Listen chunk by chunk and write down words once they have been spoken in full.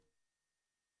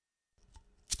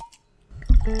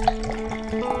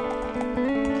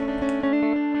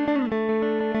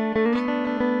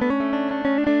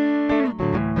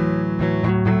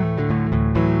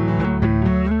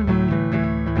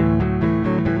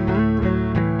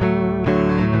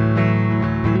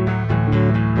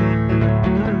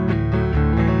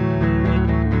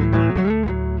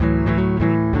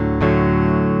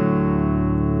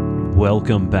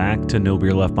Welcome back to No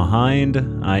Beer Left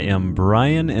Behind. I am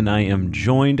Brian, and I am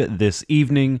joined this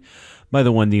evening by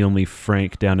the one, the only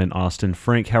Frank down in Austin.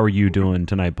 Frank, how are you doing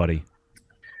tonight, buddy?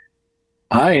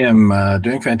 I am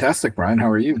doing fantastic, Brian. How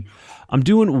are you? I'm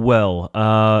doing well.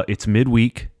 It's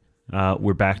midweek.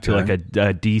 We're back to like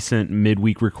a decent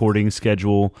midweek recording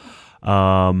schedule.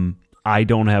 I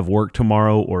don't have work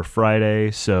tomorrow or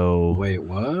Friday, so... Wait,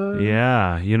 what?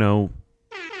 Yeah, you know...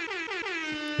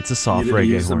 It's a soft you reggae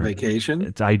use some horn.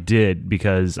 vacation? I did,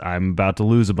 because I'm about to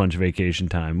lose a bunch of vacation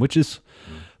time, which is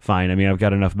fine. I mean, I've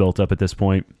got enough built up at this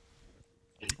point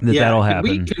that'll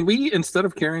happen. Can we, instead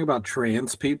of caring about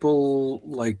trans people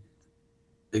like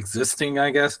existing,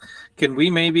 I guess, can we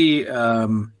maybe,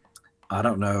 I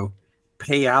don't know,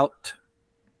 pay out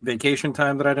vacation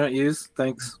time that I don't use?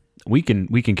 Thanks. We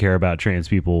can care about trans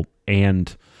people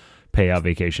and pay out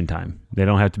vacation time. They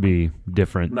don't have to be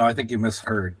different. No, I think you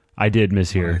misheard. I did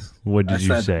mishear. What did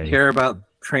you say? Care about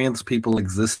trans people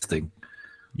existing.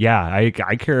 Yeah,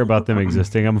 I care about them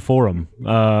existing. I'm for them.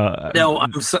 No,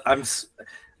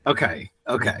 okay.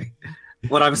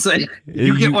 What I'm saying,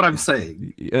 you get what I'm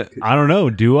saying. I don't know.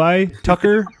 Do I,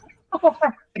 Tucker?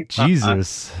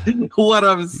 Jesus. What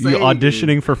I'm saying. You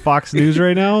auditioning for Fox News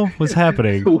right now? What's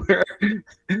happening?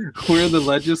 We're in the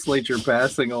legislature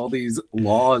passing all these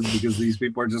laws because these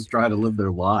people are just trying to live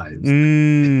their lives.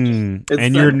 And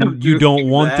you don't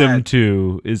want them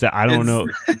to. Is that I don't know.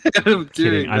 I'm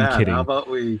kidding. How about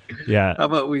we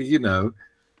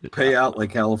pay out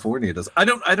like California does? I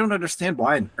don't understand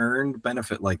why an earned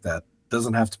benefit like that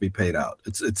doesn't have to be paid out.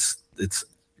 It's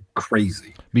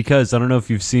crazy. Because I don't know if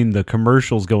you've seen the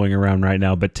commercials going around right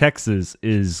now, but Texas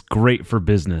is great for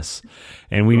business,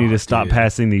 and we need to stop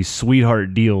passing these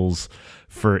sweetheart deals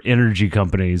for energy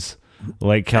companies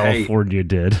like California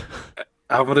did.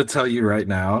 I'm going to tell you right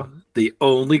now, the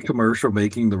only commercial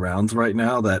making the rounds right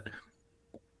now that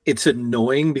it's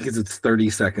annoying because it's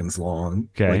 30 seconds long,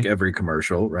 like every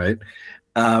commercial, right?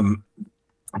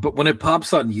 But when it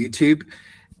pops on YouTube,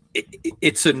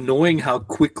 it's annoying how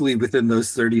quickly within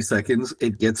those 30 seconds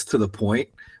it gets to the point,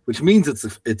 which means it's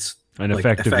an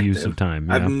effective use of time.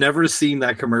 Yeah. I've never seen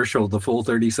that commercial the full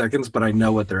 30 seconds, but I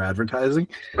know what they're advertising.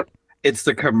 It's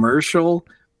the commercial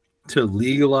to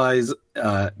legalize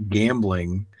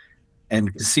gambling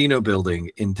and casino building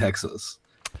in Texas.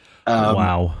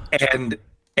 Wow.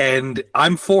 And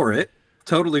I'm for it.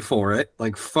 Totally for it.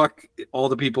 Like, fuck all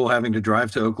the people having to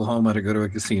drive to Oklahoma to go to a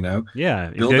casino.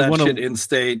 Yeah. Build that shit in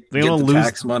state. Get the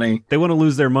tax money. They want to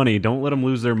lose their money. Don't let them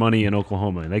lose their money in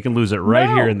Oklahoma. They can lose it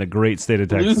here in the great state of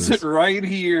Texas. Lose it right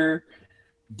here.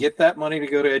 Get that money to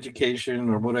go to education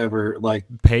or whatever. Like,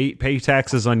 pay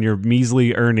taxes on your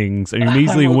measly earnings and your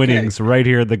measly winnings right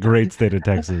here in the great state of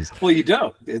Texas. Well, you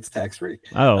don't. It's tax free.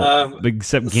 Oh,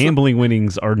 except gambling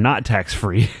winnings are not tax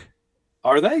free.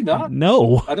 Are they not?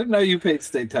 No. I didn't know you paid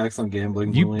state tax on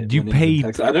gambling. You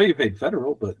paid. I know you paid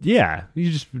federal, but yeah, you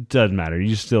just doesn't matter.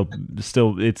 You still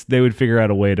they would figure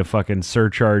out a way to fucking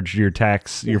surcharge your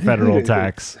federal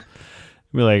tax.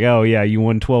 Be like, oh yeah, you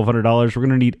won $1,200. We're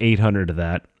gonna need $800 of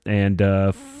that, and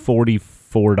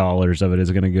 $44 of it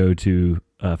is gonna go to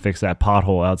fix that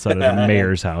pothole outside of the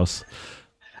mayor's house.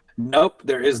 Nope,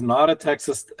 there is not a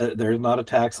Texas. There is not a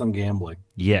tax on gambling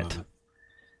yet.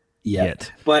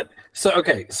 But so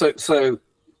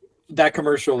that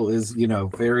commercial is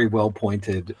very well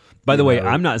pointed. By the way,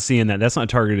 I'm not seeing that. That's not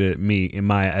targeted at me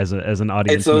as an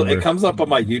audience member. It comes up on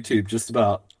my YouTube just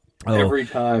about every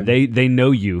time. They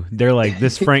know you. They're like,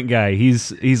 this Frank guy.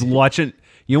 He's watching.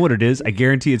 You know what it is? I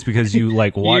guarantee it's because you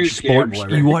watch sports.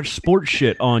 You watch sports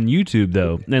shit on YouTube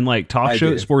though, and like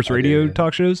sports radio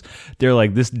talk shows. They're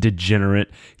like, this degenerate.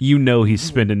 He's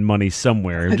spending money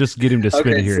somewhere. Just get him to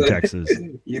spend it here in Texas.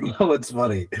 You know what's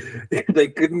funny?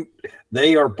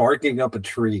 They are barking up a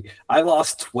tree. I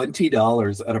lost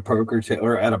 $20 at a poker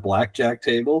or at a blackjack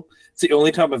table. It's the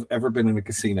only time I've ever been in a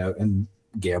casino and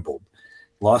gambled.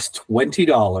 Lost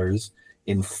 $20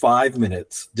 in 5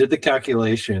 minutes. Did the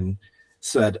calculation.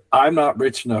 Said, I'm not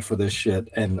rich enough for this shit,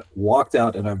 and walked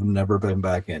out, and I've never been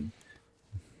back in.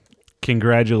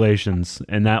 Congratulations.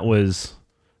 And that was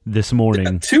this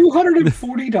morning.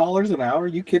 $240 an hour? Are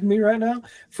you kidding me right now?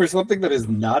 For something that is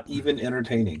not even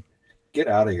entertaining. Get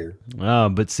out of here.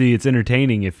 But see, it's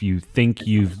entertaining if you think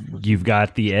you've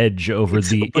got the edge over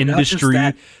the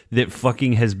industry that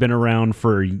fucking has been around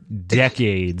for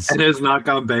decades and has not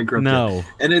gone bankrupt. No,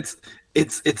 and it's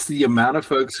the amount of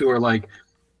folks who are like,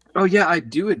 "Oh yeah, I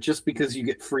do it just because you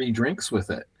get free drinks with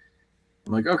it."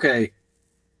 I'm like, okay,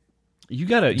 you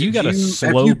gotta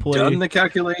slow have you play. Done the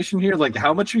calculation here? Like,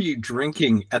 how much are you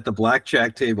drinking at the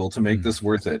blackjack table to make this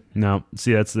worth it? No,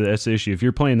 see, that's the issue. If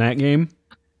you're playing that game,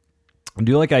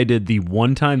 do like I did the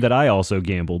one time that I also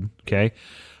gambled. Okay,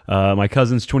 my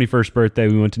cousin's 21st birthday,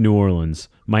 we went to New Orleans.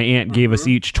 My aunt gave us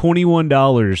each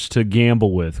 $21 to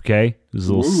gamble with. Okay, it was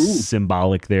a little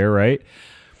symbolic there, right?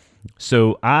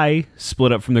 So I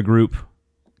split up from the group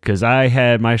because I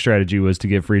had my strategy was to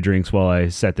get free drinks while I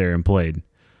sat there and played. I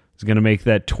was gonna make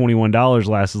that $21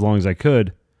 last as long as I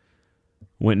could.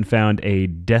 Went and found a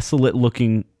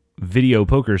desolate-looking video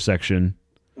poker section.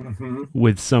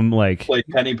 With some like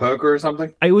penny poker or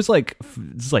something. It was like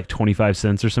 25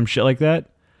 cents or some shit like that.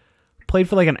 Played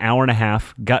for like an hour and a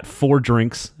half. Got 4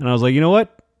 drinks, and I was like, you know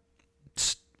what?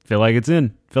 Feel like it's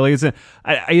in.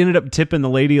 I ended up tipping the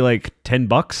lady like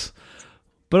 $10,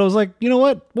 but I was like, you know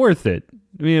what? Worth it.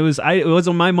 I mean, it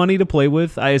wasn't my money to play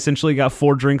with. I essentially got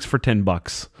 4 drinks for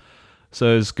 $10.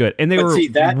 So it was good. And they were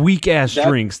weak ass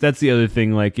drinks. That's the other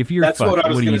thing. Like, if you're what I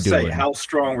was going to say. How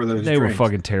strong were those drinks? They were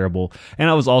fucking terrible. And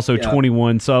I was also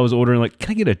 21, so I was ordering, like,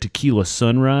 can I get a tequila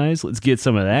sunrise? Let's get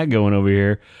some of that going over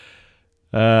here.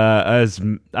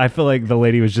 I feel like the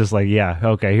lady was just like, yeah,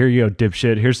 okay, here you go,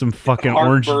 dipshit. Here's some fucking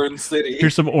orange.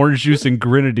 Here's some orange juice and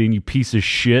grenadine, you piece of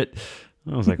shit.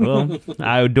 I was like, well,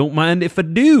 I don't mind if I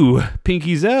do.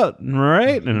 Pinky's out,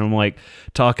 right? And I'm like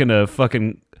talking to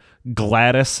fucking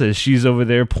Gladys as she's over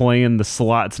there playing the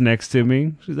slots next to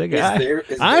me. She's like,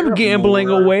 I'm gambling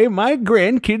away my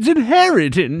grandkids'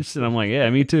 inheritance. And I'm like, yeah,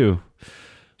 me too.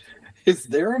 Is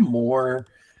there a more,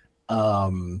 I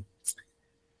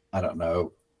don't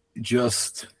know,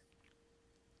 just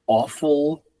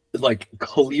awful, like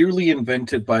clearly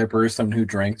invented by a person who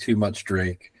drank too much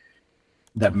drink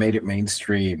that made it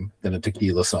mainstream than a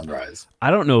tequila sunrise?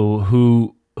 I don't know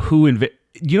who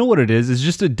you know what it is? It's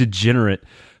just a degenerate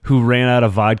who ran out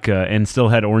of vodka and still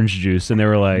had orange juice, and they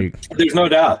were like, there's no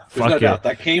doubt.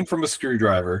 That came from a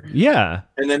screwdriver. Yeah.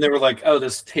 And then they were like, oh,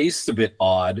 this tastes a bit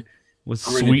odd. Let's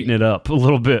sweeten it up a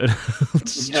little bit.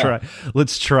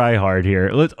 Let's try hard here.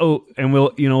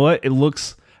 You know what? It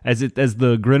looks as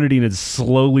the grenadine is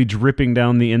slowly dripping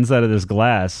down the inside of this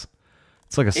glass.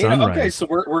 It's like a sunrise. Okay, so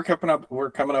we're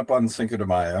coming up on Cinco de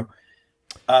Mayo.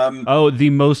 The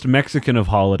most Mexican of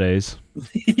holidays.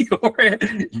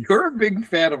 You're a big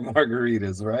fan of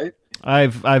margaritas, right?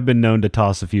 I've been known to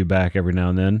toss a few back every now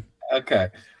and then. Okay,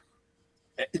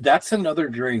 that's another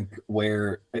drink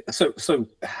where so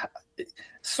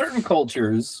certain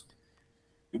cultures,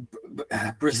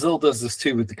 Brazil does this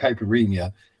too with the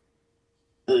caipirinha,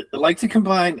 like to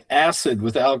combine acid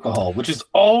with alcohol, which is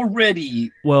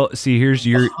already here's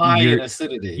your high in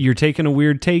acidity. You're taking a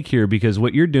weird take here, because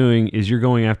what you're doing is you're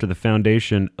going after the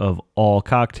foundation of all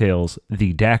cocktails,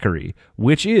 the daiquiri,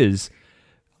 which is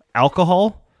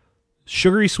alcohol,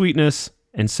 sugary sweetness,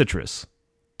 and citrus.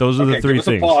 Those are the 3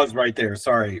 things. Pause right there.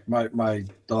 Sorry, my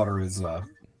daughter is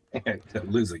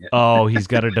losing it. Oh, he's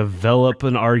got to develop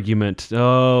an argument.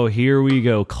 Oh, here we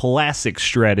go. Classic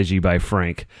strategy by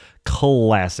Frank.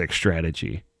 Classic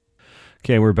strategy.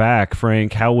 Okay, we're back.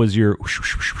 Frank, how was your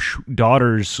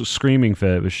daughter's screaming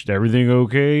fit? Was everything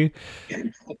okay?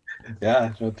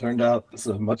 Yeah, it turned out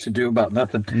so much ado about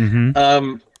nothing.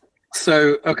 Mm-hmm.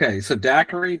 So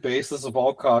daiquiri, basis of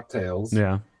all cocktails.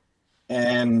 Yeah.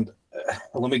 And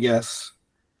let me guess,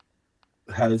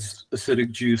 has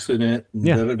acidic juice in it.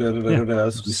 Yeah.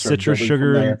 So citrus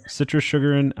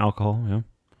sugar and alcohol. Yeah.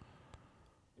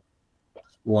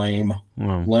 Lame.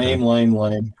 Oh,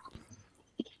 Lame.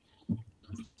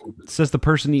 It says the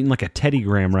person eating like a Teddy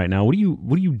Graham right now. What are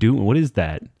you doing? What is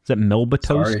that? Is that Melba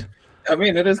toast? Sorry. I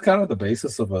mean, it is kind of the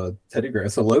basis of a Teddy Graham.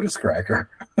 It's a Lotus cracker.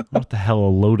 What the hell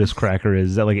a Lotus cracker is?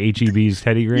 Is that like H-E-B's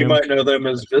Teddy Graham? You might know them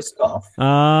as Biscoff.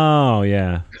 Oh,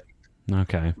 yeah.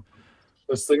 Okay.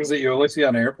 Those things that you only see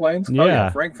on airplanes? Yeah. Oh, yeah.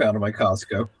 Frank found them at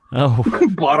Costco. Oh.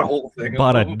 Bought a whole thing.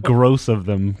 Bought a gross of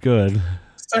them. Good.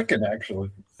 Second, actually.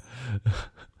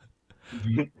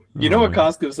 You know what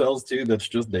Costco sells too that's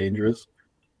just dangerous?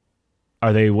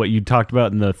 Are they what you talked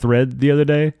about in the thread the other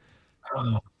day?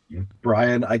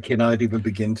 Brian, I cannot even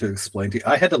begin to explain to you.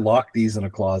 I had to lock these in a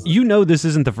closet. You know this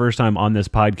isn't the first time on this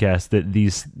podcast that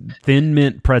these Thin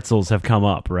Mint pretzels have come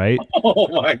up, right? Oh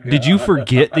my God. Did you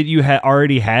forget that you had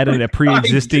already had a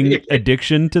pre-existing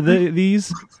addiction to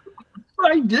these?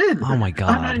 I did. Oh my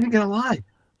God. I'm not even going to lie.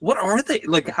 What are they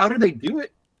like? How do they do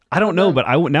it? I don't know, but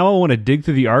now I want to dig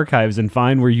through the archives and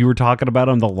find where you were talking about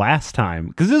them the last time,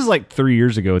 because this is like 3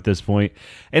 years ago at this point,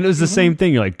 and it was the same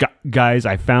thing. You're like, guys,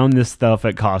 I found this stuff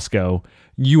at Costco.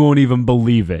 You won't even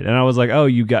believe it. And I was like, oh,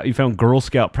 you found Girl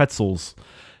Scout pretzels,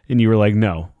 and you were like,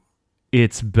 no,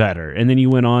 it's better. And then you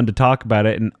went on to talk about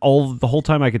it, and the whole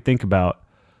time I could think about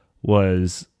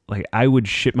was like, I would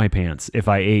shit my pants if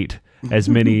I ate as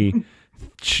many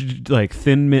like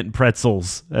Thin Mint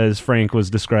pretzels as Frank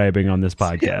was describing on this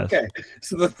podcast. Okay,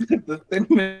 so the Thin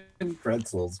Mint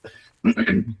pretzels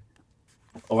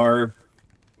they're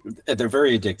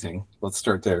very addicting. Let's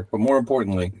start there. But more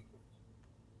importantly,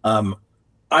 I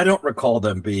don't recall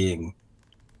them being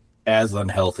as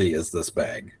unhealthy as this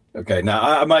bag. Okay, now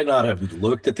I might not have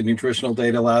looked at the nutritional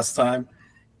data last time,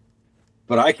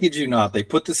 but I kid you not, they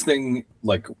put this thing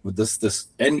like with this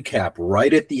end cap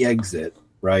right at the exit.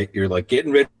 Right, you're like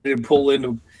getting ready to pull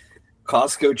into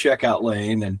Costco checkout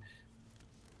lane, and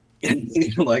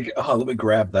you're like, "Oh, let me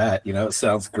grab that." You know, it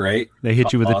sounds great. They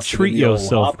hit you with a treat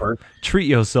yourself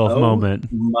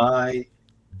moment. My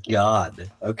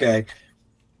God! Okay,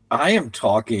 I am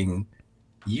talking.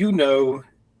 You know,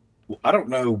 I don't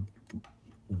know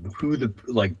who the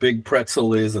like big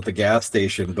pretzel is at the gas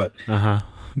station, but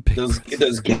those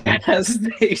gas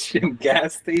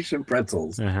station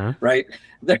pretzels, right?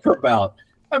 They're about.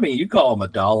 I mean, you call them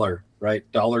 $1, right?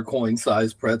 Dollar coin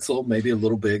size pretzel, maybe a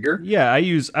little bigger. Yeah,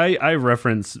 I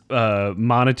reference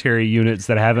monetary units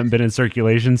that haven't been in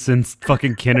circulation since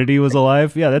fucking Kennedy was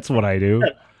alive. Yeah, that's what I do.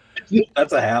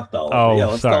 That's a $50. Oh, yeah,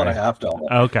 let's call it a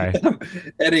 $50. Okay.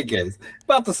 Any case,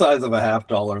 about the size of a $50,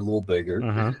 a little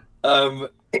bigger.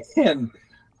 And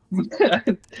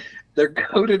they're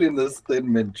coated in this Thin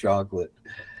Mint chocolate.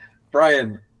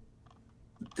 Brian,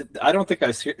 I don't think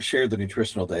I shared the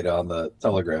nutritional data on the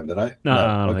Telegram, did I? No,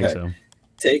 I don't think so.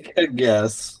 Take a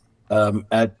guess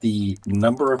at the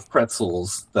number of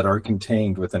pretzels that are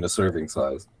contained within a serving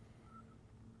size.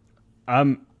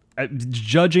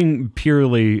 Judging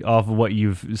purely off of what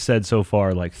you've said so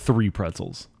far, like 3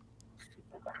 pretzels.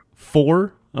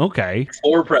 4? Okay.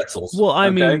 4 pretzels. Well,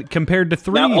 I mean, compared to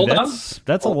 3, now,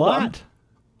 that's a lot.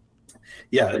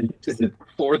 Yeah,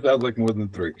 4 sounds like more than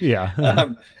 3.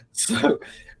 Yeah. So,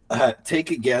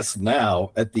 take a guess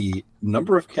now at the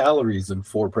number of calories in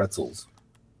 4 pretzels.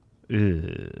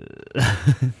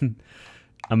 I'm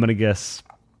going to guess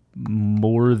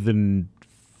more than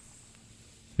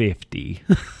 50.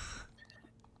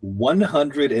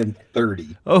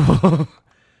 130. Oh.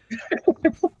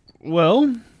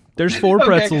 Well, there's 4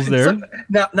 pretzels there.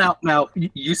 So now,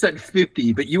 you said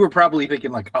 50, but you were probably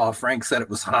thinking like, oh, Frank said it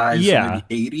was high. Yeah. So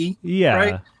maybe 80. Yeah.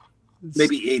 Right?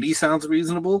 Maybe 80 sounds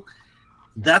reasonable.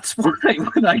 That's why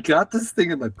when I got this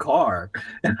thing in the car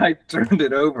and I turned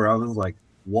it over, I was like,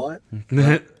 what?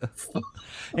 And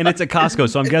it's at Costco,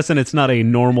 so I'm guessing it's not a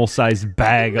normal sized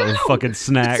bag of fucking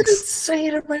snacks. It's an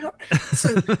insane amount.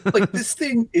 So, like, this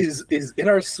thing is in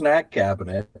our snack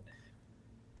cabinet.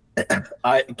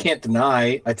 I can't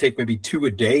deny I take maybe 2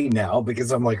 a day now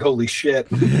because I'm like, holy shit.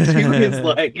 It's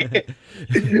like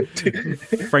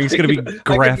Frank's gonna be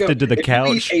grafted to the couch.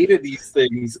 If you eat 8 of these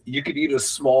things, you could eat a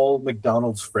small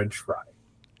McDonald's French fry.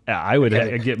 Yeah, I would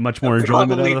get much more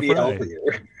enjoyment out of the fry.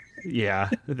 Healthier. Yeah,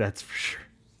 that's for sure.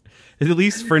 At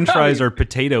least French fries are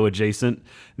potato adjacent.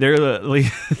 They're at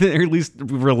least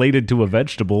related to a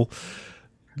vegetable.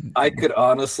 I could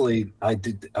honestly,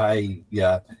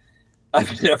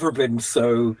 I've never been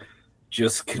so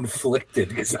just conflicted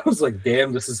because I was like,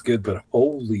 damn, this is good, but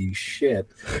holy shit,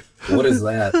 what is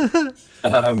that?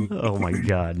 Oh my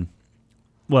God.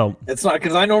 Well, it's not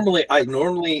because I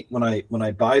normally when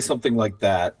I buy something like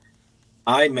that,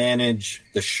 I manage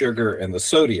the sugar and the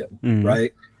sodium,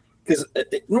 right? Because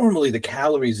normally the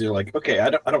calories are like, okay, I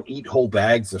don't eat whole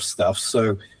bags of stuff,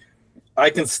 so I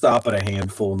can stop at a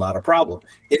handful, not a problem.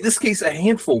 In this case, a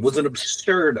handful was an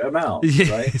absurd amount,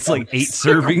 right? It's like 8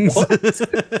 servings.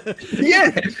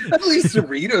 Yeah, at least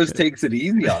Doritos takes it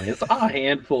easy on you. It's a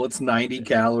handful. It's 90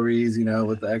 calories,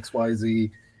 with the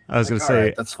XYZ. I was going to say,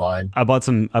 right, that's fine. I bought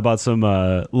some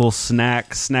little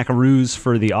snackaroos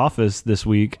for the office this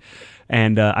week,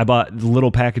 and I bought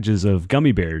little packages of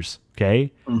gummy bears.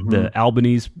 Okay, the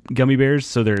Albanese gummy bears.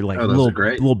 So they're like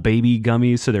little baby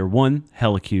gummies. So they're 1,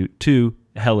 hella cute, 2,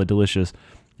 hella delicious.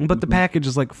 But the package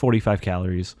is like 45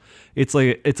 calories. It's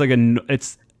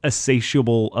a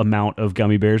satiable amount of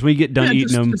gummy bears. When you get done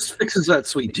eating them, just fixes that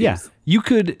sweet tooth. Yeah, you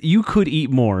could eat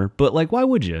more, but like, why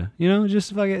would you? You know,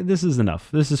 just this is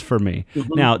enough. This is for me.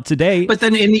 Mm-hmm. Now today, but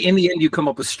then in the end, you come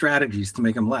up with strategies to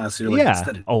make them last. You're like,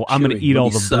 I'm gonna eat all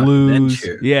the blues.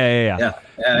 Yeah.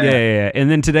 And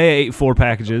then today I ate 4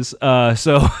 packages.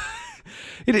 So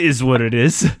it is what it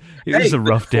is. It is a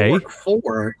rough day.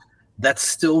 4. That's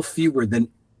still fewer than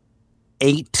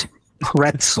 8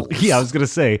 pretzels. Yeah, I was gonna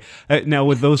say. Now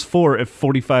with those 4 at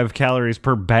 45 calories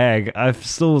per bag, I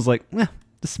still was like, this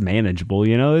is manageable.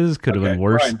 You know, this could have been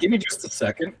worse. Brian, give me just a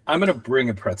second. I'm gonna bring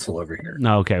a pretzel over here.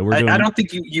 No, okay, I don't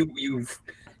think you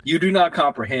do not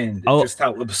comprehend just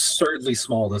how absurdly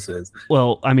small this is.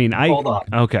 Well, I mean, hold on.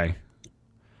 Okay.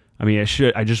 I mean,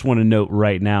 I just want to note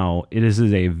right now, it is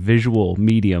a visual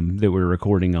medium that we're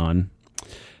recording on.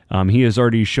 He has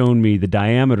already shown me the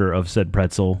diameter of said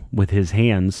pretzel with his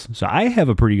hands, so I have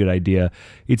a pretty good idea.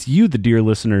 It's you, the dear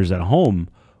listeners at home,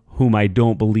 whom I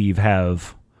don't believe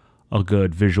have a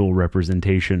good visual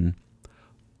representation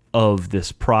of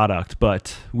this product,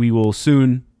 but we will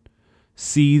soon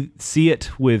see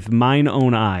it with mine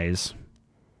own eyes.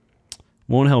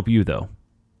 Won't help you, though.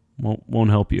 Won't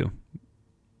help you.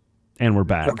 And we're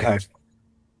back. Okay.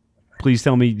 Please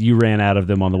tell me you ran out of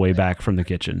them on the way back from the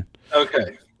kitchen.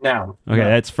 Okay. Now. Okay,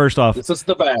 that's first off. This is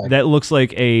the bag. That looks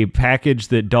like a package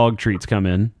that dog treats come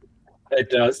in. It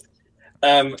does.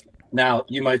 Now,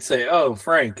 you might say, oh,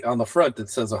 Frank, on the front it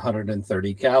says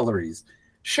 130 calories.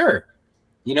 Sure.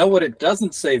 You know what it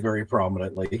doesn't say very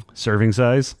prominently? Serving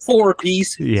size? 4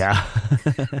 pieces. Yeah.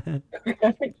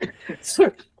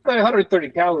 So, 130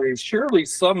 calories. Surely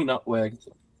some nutmeg.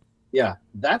 Yeah,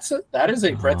 that is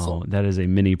a pretzel. Oh, that is a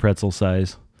mini pretzel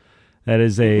size. That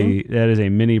is a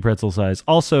mini pretzel size.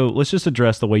 Also, let's just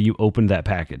address the way you opened that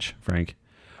package, Frank.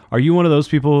 Are you one of those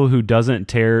people who doesn't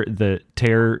tear the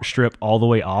tear strip all the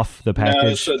way off the package?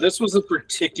 No, so this was a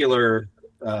particular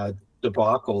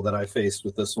debacle that I faced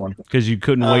with this one. Because you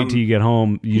couldn't wait till you get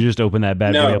home. You just opened that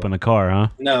bad boy up in the car, huh?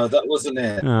 No, that wasn't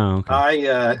it. Oh,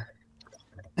 okay.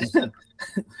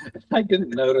 I didn't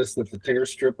notice that the tear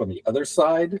strip on the other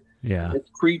side is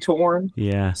pre-torn.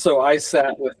 Yeah. So I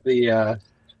sat with the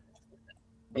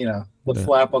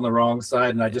flap on the wrong side,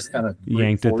 and I just kind of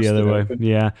yanked it the other way. Open.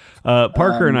 Yeah.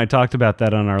 Parker and I talked about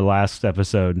that on our last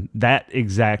episode. That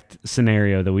exact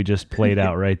scenario that we just played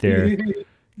out right there.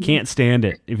 Can't stand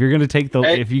it. If you're gonna take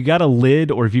if you got a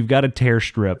lid or if you've got a tear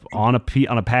strip on a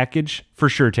package, for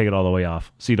sure take it all the way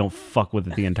off so you don't fuck with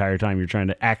it the entire time you're trying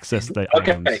to access the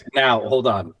items. Okay, now hold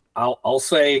on. I'll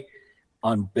say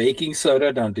on baking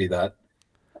soda, don't do that.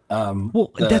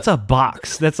 That's a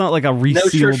box. That's not like a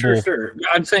resealable. No, sure.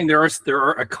 I'm saying there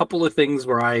are a couple of things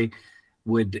where I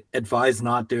would advise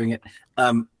not doing it.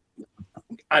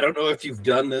 I don't know if you've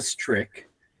done this trick,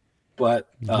 but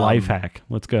life hack.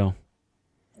 Let's go.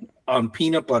 On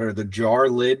peanut butter, the jar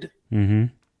lid,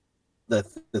 the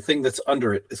thing that's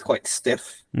under it is quite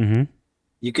stiff. Mm-hmm.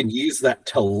 You can use that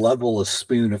to level a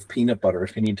spoon of peanut butter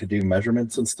if you need to do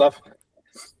measurements and stuff.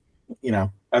 You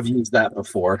know, I've used that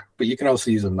before, but you can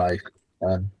also use a knife.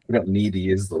 You don't need to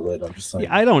use the lid. I'm just saying.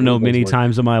 Yeah, I don't know many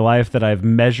times in my life that I've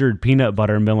measured peanut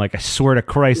butter and been like, I swear to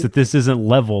Christ that this isn't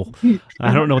level.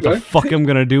 I don't know what the fuck I'm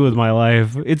gonna do with my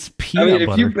life. It's peanut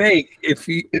butter. If you bake,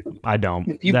 I don't.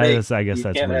 If you bake, I guess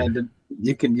that's weird.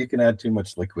 You can add too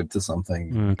much liquid to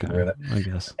something. Okay, I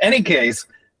guess. Any case,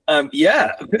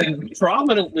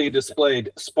 prominently displayed,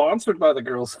 sponsored by the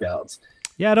Girl Scouts.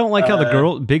 Yeah, I don't like how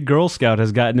the big Girl Scout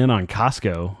has gotten in on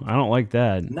Costco. I don't like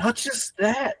that. Not just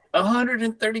that,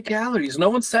 130 calories. No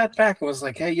one sat back and was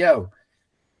like, "Hey, yo,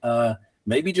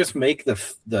 maybe just make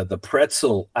the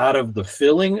pretzel out of the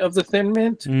filling of the Thin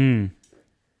Mint,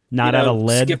 not out of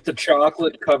lead. Skip the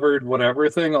chocolate covered whatever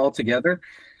thing altogether."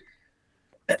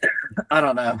 I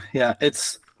don't know. Yeah,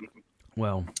 it's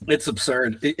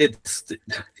absurd. It's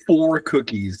 4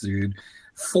 cookies, dude.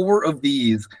 4 of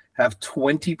these have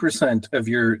 20% of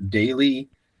your daily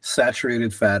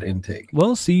saturated fat intake.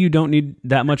 Well, see, you don't need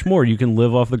that much more. You can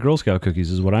live off the Girl Scout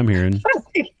cookies is what I'm hearing.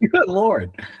 Good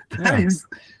Lord. That is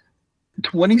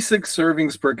 26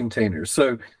 servings per container.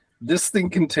 So this thing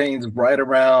contains right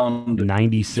around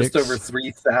 96, just over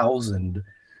 3,000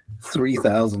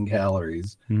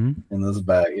 calories in this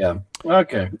bag. Yeah.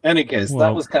 Okay. Any case,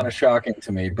 that was kind of shocking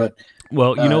to me, but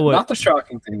you know what? Not the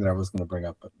shocking thing that I was going to bring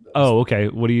up. But okay.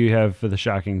 What do you have for the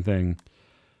shocking thing?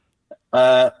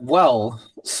 So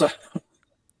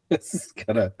this is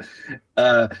kind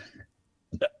of,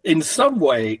 in some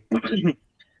way,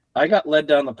 I got led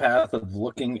down the path of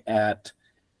looking at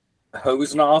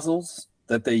hose nozzles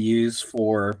that they use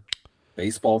for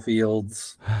baseball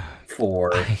fields,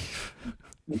 for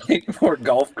More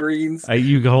golf greens.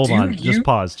 You hold on. Just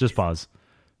pause.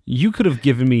 You could have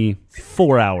given me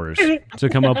 4 hours to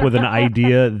come up with an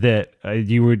idea that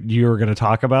you were going to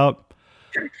talk about.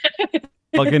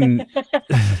 Fucking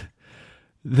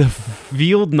the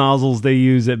field nozzles they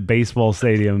use at baseball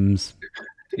stadiums,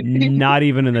 not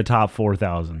even in the top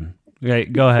 4,000. Okay,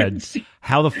 go ahead.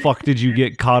 How the fuck did you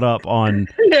get caught up on?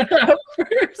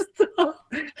 First off,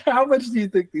 how much do you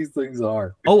think these things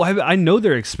are? Oh, I know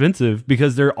they're expensive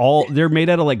because they're made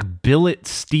out of like billet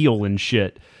steel and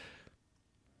shit.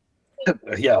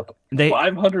 Yeah,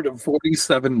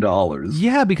 $547.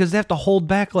 Yeah, because they have to hold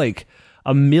back like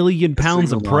 1 million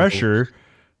pounds of pressure.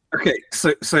 Okay,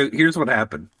 so here's what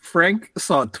happened. Frank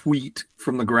saw a tweet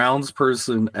from the grounds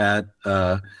person at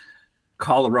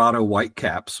Colorado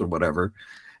Whitecaps or whatever.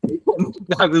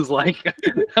 I was like,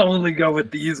 I only go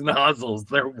with these nozzles.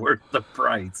 They're worth the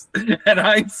price. And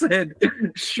I said,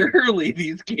 surely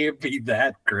these can't be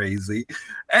that crazy.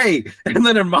 Hey, and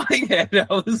then in my head,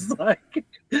 I was like,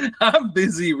 I'm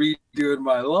busy redoing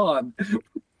my lawn.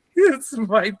 This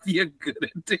might be a good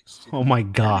addition. Oh my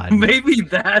God. Maybe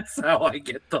that's how I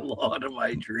get the lawn of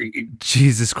my dream.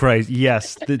 Jesus Christ.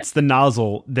 Yes, it's the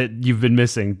nozzle that you've been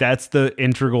missing. That's the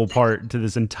integral part to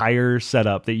this entire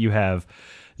setup that you have.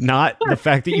 Not the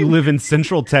fact that you live in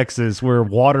Central Texas where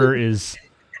water is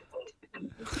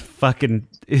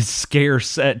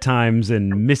scarce at times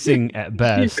and missing at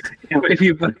best. Maybe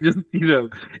if I just,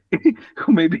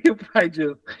 maybe if I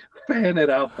just fan it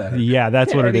out better. Yeah,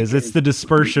 that's what it is. It's the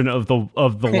dispersion of the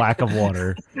lack of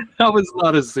water. That was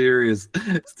not a serious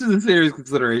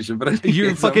consideration, but I think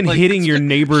you're fucking hitting your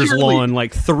neighbor's lawn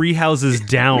like 3 houses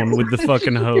down with the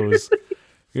fucking hose.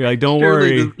 You're like, don't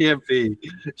worry.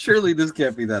 Surely this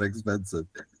can't be that expensive.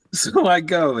 So I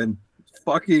go and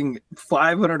fucking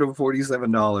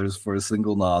 $547 for a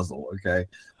single nozzle. Okay.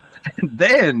 And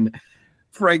then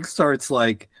Frank starts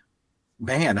like,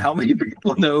 man, how many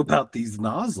people know about these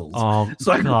nozzles? Oh,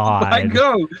 so God. I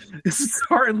go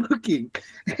start looking.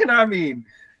 And I mean,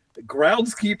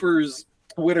 groundskeepers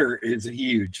Twitter is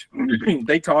huge.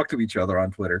 They talk to each other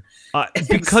on Twitter.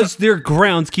 Because they're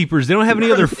groundskeepers. They don't have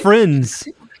any other friends.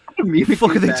 Who the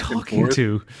fuck are they talking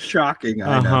to? Shocking,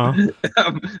 I know.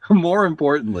 More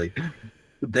importantly,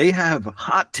 they have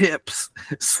hot tips.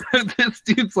 So this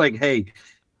dude's like, hey,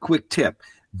 quick tip.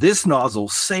 This nozzle,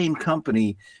 same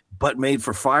company, but made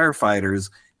for firefighters,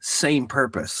 same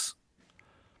purpose.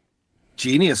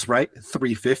 Genius, right?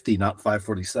 $350, not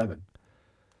 $547.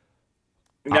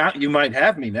 Now you might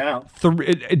have me now.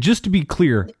 Just to be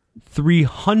clear,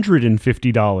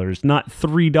 $350, not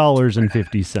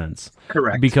 $3.50.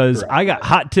 Correct. Because I got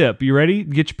hot tip. You ready?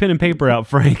 Get your pen and paper out,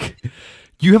 Frank.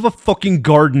 You have a fucking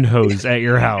garden hose at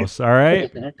your house, all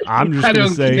right? I'm just going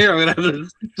to say. I don't care. I have the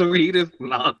sweetest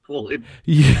nozzle.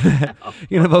 Yeah,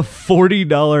 you have a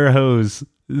 $40 hose,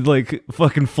 like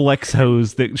fucking flex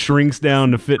hose that shrinks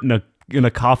down to fit in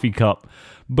a coffee cup.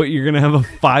 But you're going to have a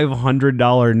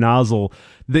 $500 nozzle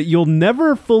that you'll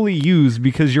never fully use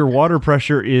because your water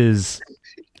pressure is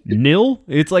nil.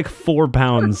 It's like 4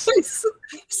 pounds.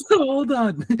 So hold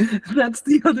on. That's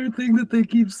the other thing that they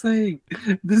keep saying.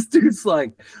 This dude's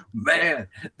like, man,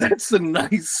 that's a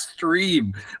nice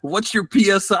stream. What's your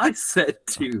PSI set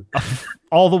to?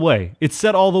 All the way. It's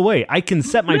set all the way. I can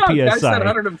set my PSI. I said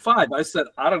 105. I said,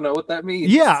 I don't know what that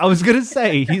means. Yeah, I was going to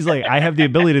say, he's like, I have the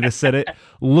ability to set it.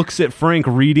 Looks at Frank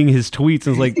reading his tweets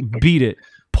and is like, beat it,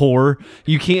 poor.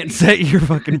 You can't set your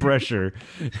fucking pressure.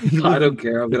 I don't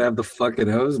care. I'm going to have the fucking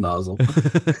hose nozzle.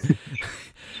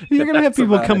 You're going to have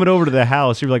people coming over to the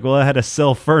house. You're like, well, I had to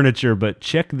sell furniture, but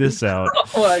check this out.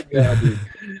 Oh, my God, dude.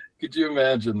 Could you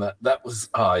imagine that? That was,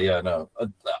 I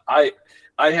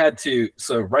had to,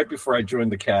 so right before I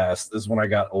joined the cast is when I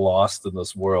got lost in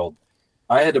this world.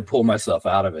 I had to pull myself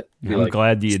out of it. I'm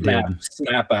glad you did.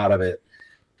 Snap out of it.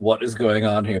 What is going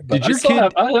on here? But I still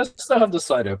have the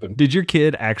site open. Did your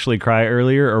kid actually cry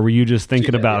earlier, or were you just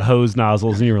thinking about hose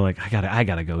nozzles and you were like, I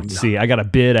gotta go see. I got a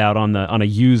bid out on a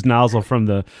used nozzle from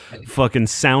the fucking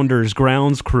Sounders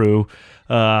grounds crew.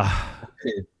 That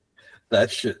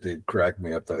shit did crack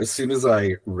me up though. As soon as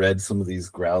I read some of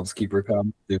these groundskeeper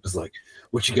comments, it was like,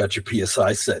 what you got your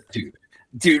PSI set to?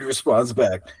 Dude responds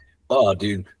back, oh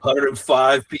dude,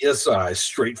 105 PSI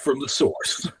straight from the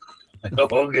source.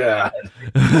 Oh God.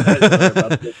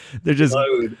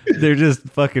 They're just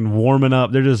fucking warming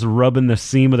up. They're just rubbing the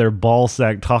seam of their ball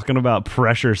sack talking about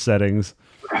pressure settings.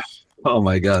 Oh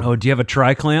my God. Oh, do you have a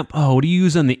tri-clamp? Oh, what do you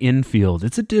use on the infield?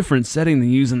 It's a different setting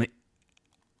than using the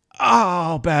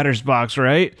batter's box,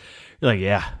 right? You're like,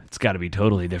 yeah, it's got to be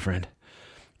totally different.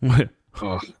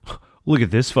 Look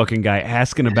at this fucking guy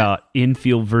asking about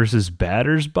infield versus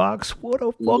batters box. What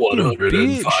a fucking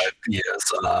 105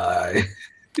 PSI.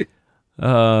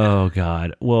 Oh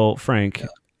God. Well, Frank,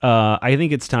 I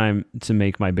think it's time to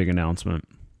make my big announcement.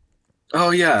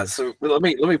 Oh yeah. So let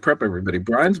me prep everybody.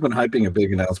 Brian's been hyping a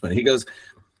big announcement. He goes,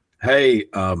 "Hey,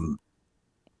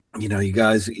 you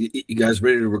guys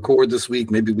ready to record this week?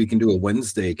 Maybe we can do a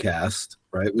Wednesday cast,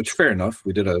 right?" Which fair enough.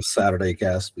 We did a Saturday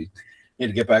cast. We need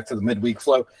to get back to the midweek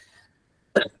flow.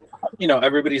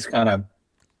 Everybody's kind of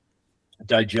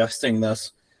digesting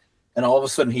this, and all of a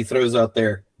sudden he throws out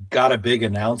there, "Got a big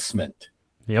announcement."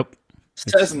 Yep.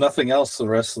 Says nothing else the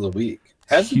rest of the week.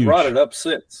 Hasn't brought it up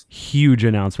since. Huge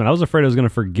announcement. I was afraid I was going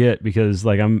to forget because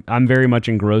I'm very much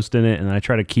engrossed in it, and I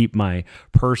try to keep my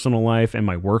personal life and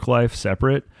my work life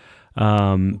separate.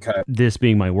 Okay. This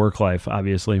being my work life,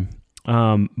 obviously.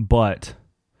 But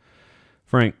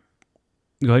Frank,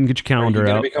 go ahead and get your calendar out. Are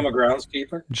you going to become a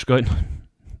groundskeeper? Just go ahead.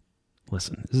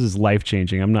 Listen, this is life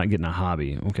changing. I'm not getting a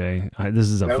hobby. Okay, this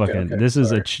is a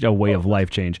way of life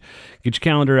change. Get your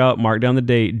calendar out. Mark down the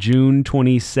date, June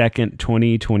 22nd,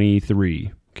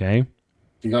 2023. Okay.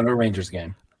 You're going to a Rangers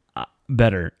game.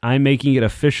 Better. I'm making it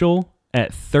official.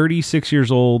 At 36 years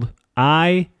old,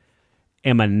 I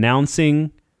am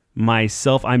announcing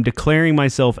myself. I'm declaring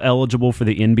myself eligible for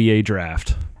the NBA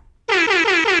draft.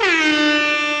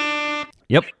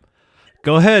 Yep.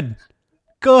 Go ahead,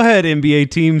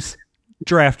 NBA teams.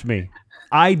 Draft me.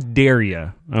 I dare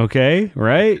you. Okay?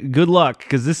 Right? Good luck,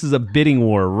 because this is a bidding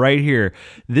war right here.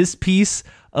 This piece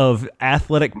of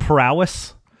athletic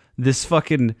prowess, this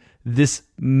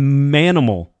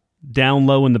manimal down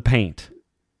low in the paint.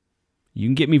 You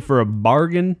can get me for a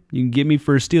bargain. You can get me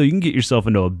for a steal. You can get yourself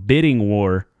into a bidding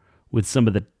war with some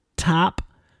of the top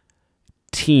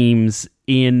teams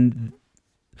in...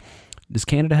 Does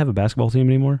Canada have a basketball team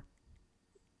anymore?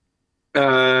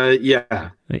 Yeah.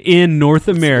 In North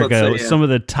America, some of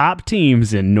the top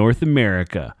teams in North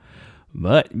America.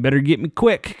 But you better get me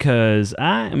quick, because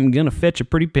I am going to fetch a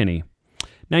pretty penny.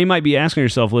 Now, you might be asking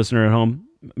yourself, listener at home,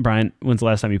 Brian, when's the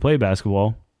last time you played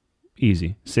basketball?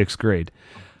 Easy, 6th grade.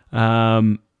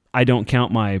 I don't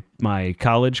count my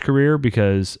college career,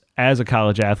 because as a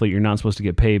college athlete, you're not supposed to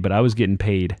get paid, but I was getting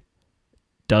paid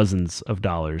dozens of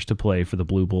dollars to play for the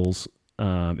Blue Bulls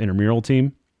intramural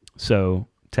team. So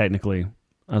technically,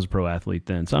 I was a pro athlete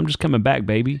then. So I'm just coming back,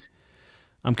 baby.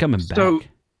 I'm coming back. So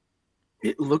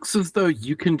it looks as though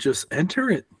you can just enter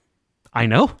it. I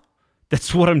know.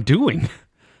 That's what I'm doing.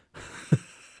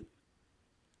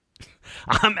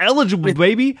 I'm eligible,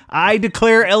 baby. I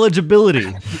declare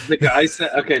eligibility. The guy said,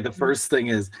 okay, the first thing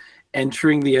is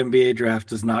entering the NBA draft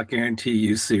does not guarantee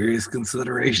you serious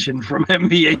consideration from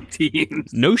NBA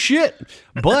teams. No shit.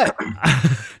 But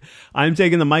I'm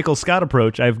taking the Michael Scott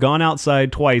approach. I've gone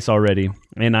outside twice already,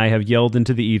 and I have yelled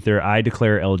into the ether, I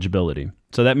declare eligibility.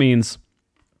 So that means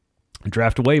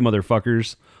draft away,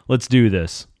 motherfuckers. Let's do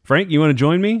this. Frank, you want to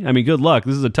join me? I mean, good luck.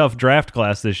 This is a tough draft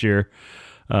class this year.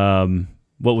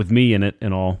 What with me in it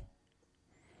and all.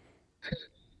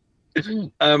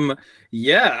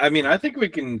 Yeah, I mean, I think we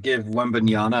can give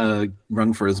Wembanyama a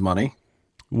run for his money.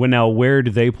 Where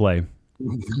do they play?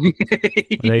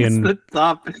 They in the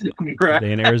top. Are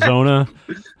they in Arizona?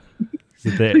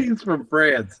 He's from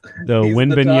France. The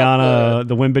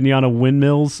Wembanyama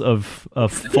windmills of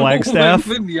Flagstaff.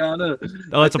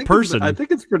 Oh, it's a person. I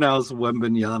think it's pronounced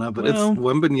Wembanyama, but it's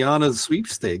Wembanyama's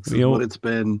sweepstakes. Is what it's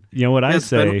been. You know what I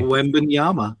say?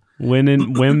 Wembanyama.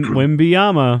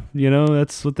 Wembanyama. You know,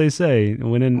 that's what they say.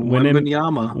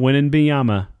 Wembanyama.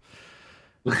 Wembanyama.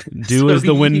 Do as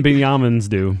the Wembanyamans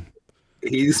do.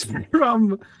 He's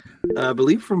from, I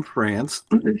believe, from France.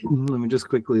 Let me just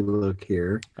quickly look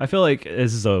here. I feel like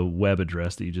this is a web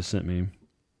address that you just sent me.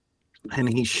 And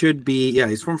he should be,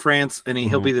 he's from France, and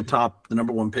he'll be the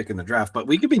number one pick in the draft. But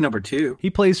we could be number 2. He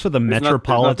plays for the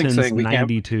Metropolitans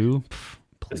 92.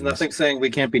 There's nothing saying we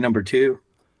can't be number 2.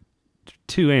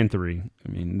 2 and 3.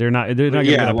 I mean, they're not going to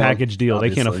get a package deal.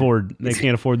 Obviously. They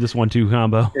can't afford this 1-2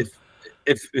 combo.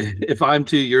 If I'm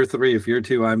 2, you're 3. If you're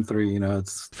 2, I'm 3. You know,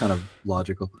 it's kind of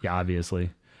logical. Yeah,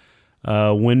 obviously.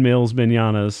 Windmills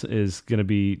Bananas is going to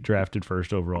be drafted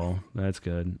first overall. That's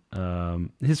good.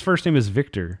 His first name is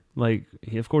Victor.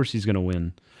 Of course he's going to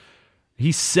win.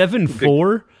 He's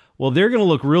 7'4". Well, they're going to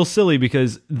look real silly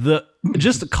because the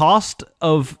cost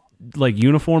of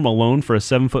uniform alone for a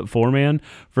 7'4" man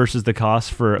versus the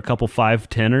cost for a couple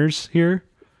 5'10"ers here.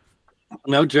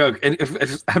 No joke. And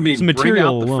it's material bring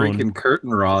out the alone. Freaking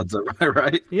curtain rods, am I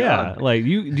right? Yeah, God.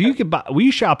 You could buy. We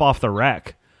shop off the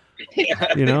rack.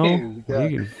 Yeah, you know,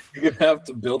 you could have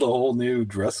to build a whole new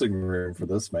dressing room for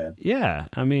this man. Yeah,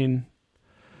 I mean,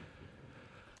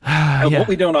 And what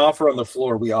we don't offer on the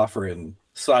floor, we offer in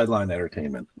sideline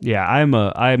entertainment. Yeah,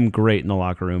 I'm great in the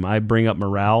locker room. I bring up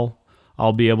morale.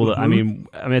 I'll be able to. I mean,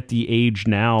 I'm at the age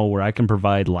now where I can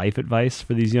provide life advice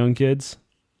for these young kids.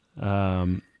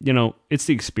 It's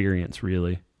the experience,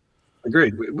 really.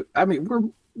 Agreed. I mean,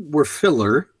 we're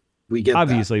filler. We get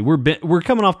obviously that. We're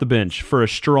coming off the bench for a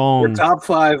strong. We're top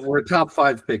 5. We're a top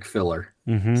 5 pick filler.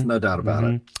 There's no doubt about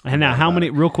it. And now, how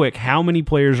many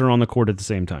players are on the court at the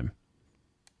same time?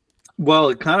 Well,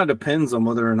 it kind of depends on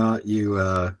whether or not you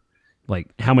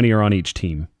how many are on each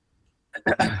team.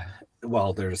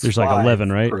 Well, there's like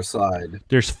 11, right? Per side.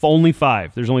 There's only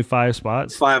 5. There's only 5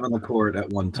 spots. 5 on the court at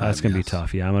one time. That's gonna be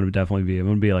tough. Yeah, I'm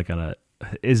gonna be like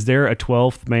is there a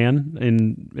 12th man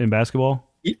in basketball?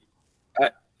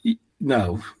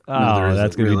 No. Oh,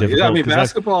 that's going to be difficult. I mean,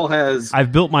 basketball has...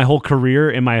 I've built my whole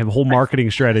career, and my whole marketing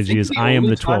strategy is I am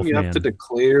the 12th man. You have to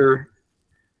declare...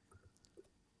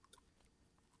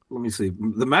 Let me see.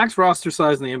 The max roster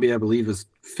size in the NBA, I believe, is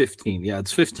 15. Yeah,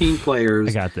 it's 15 players.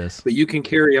 I got this. But you can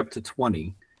carry up to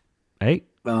 20. Hey.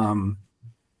 I'll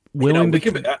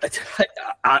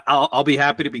be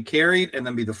happy to be carried and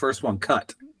then be the first one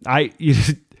cut. Every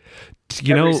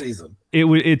season.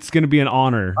 It's going to be an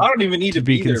honor. I don't even need to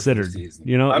be considered.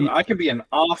 I can be an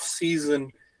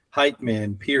off-season hype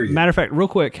man. Period. Matter of fact, real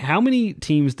quick, how many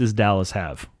teams does Dallas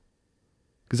have?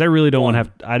 Because I really don't want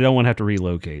to have to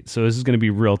relocate. So this is going to be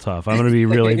real tough. I'm going to be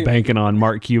really banking on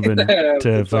Mark Cuban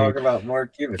to talk about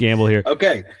Mark Cuban. Gamble here.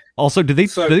 Okay. Also, do they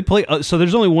play? So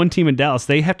there's only one team in Dallas.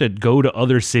 They have to go to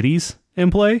other cities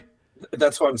and play.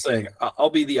 That's what I'm saying. I'll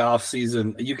be the off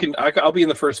season. I'll be in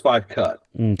the first 5 cut.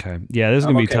 Okay. Yeah, this is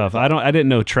gonna be tough. I didn't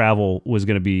know travel was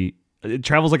gonna be.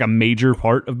 Travel's like a major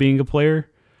part of being a player.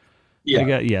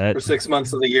 Yeah. For 6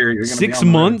 months of the year, you're gonna 6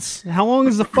 months. How long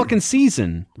is the fucking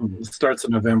season? It starts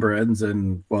in November, ends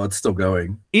in. Well, it's still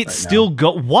going. It's still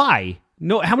go. Why?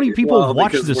 No. How many people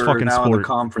watch this fucking now sport? In the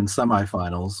conference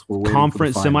semifinals.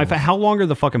 Conference semifinals. How long are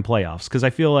the fucking playoffs? Because I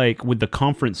feel like with the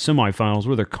conference semifinals,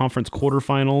 were there conference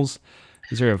quarterfinals?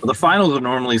 Is there the finals are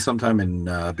normally sometime in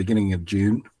beginning of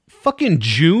June. Fucking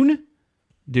June,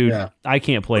 dude. Yeah. I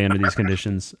can't play under these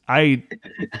conditions. I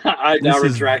now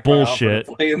retract bullshit.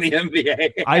 Play in the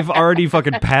NBA. I've already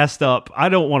fucking passed up. I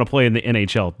don't want to play in the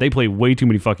NHL. They play way too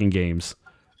many fucking games.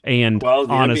 And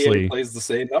honestly, NBA plays the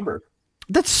same number.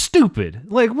 That's stupid.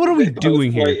 Like, what are we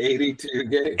doing here? 82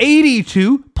 games.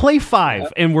 82? Play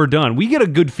 5, and we're done. We get a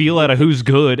good feel out of who's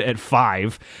good at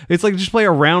 5. It's like just play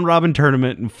a round-robin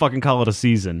tournament and fucking call it a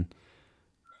season.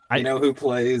 You know who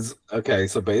plays? Okay,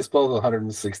 so baseball is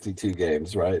 162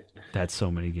 games, right? That's so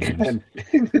many games.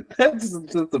 And that's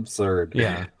just absurd.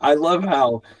 Yeah. I love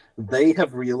how they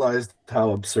have realized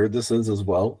how absurd this is as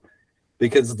well,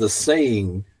 because the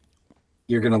saying...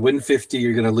 You're going to win 50,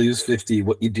 you're going to lose 50.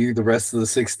 What you do the rest of the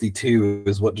 62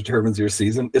 is what determines your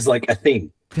season is like a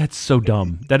thing. That's so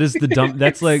dumb. That is the dumb.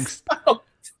 That's like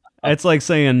that's like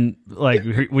saying like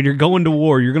when you're going to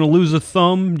war, you're going to lose a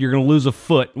thumb, you're going to lose a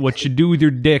foot. What you do with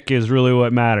your dick is really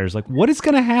what matters. Like what is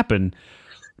going to happen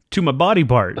to my body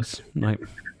parts? Like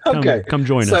come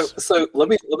join us. So let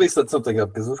me set something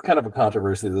up because it's kind of a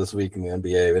controversy this week in the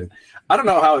NBA, and I don't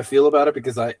know how I feel about it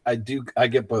because I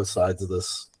get both sides of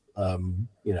this. I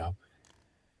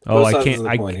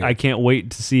can't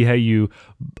wait to see how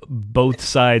both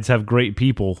sides have great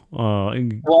people. Well,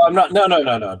 I'm not.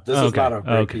 No. This is not a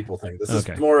great people thing. This is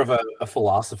more of a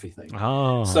philosophy thing.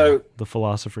 Oh, so the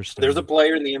philosopher's stone. There's a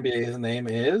player in the NBA. His name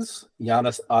is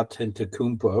Giannis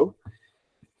Antetokounmpo.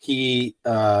 He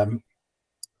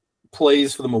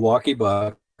plays for the Milwaukee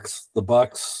Bucks. The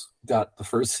Bucks got the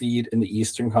first seed in the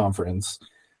Eastern Conference.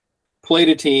 Played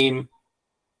a team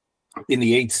in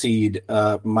the 8th seed,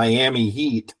 Miami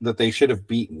Heat, that they should have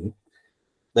beaten.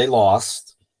 They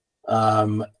lost.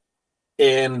 And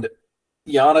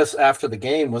Giannis, after the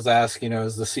game, was asked,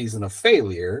 is the season a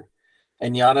failure?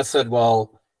 And Giannis said,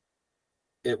 well,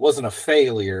 it wasn't a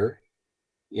failure.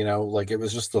 Like it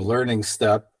was just a learning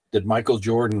step. Did Michael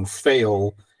Jordan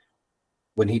fail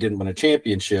when he didn't win a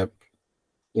championship?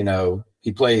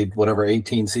 He played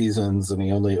 18 seasons and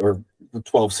he only, or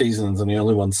 12 seasons and he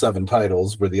only won 7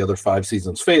 titles, where the other 5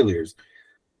 seasons failures.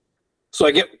 So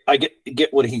I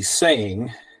get what he's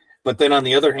saying, but then on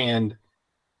the other hand,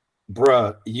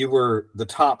 bruh, you were the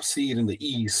top seed in the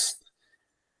East.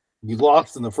 You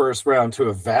lost in the first round to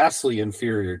a vastly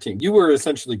inferior team. You were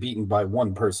essentially beaten by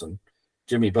one person,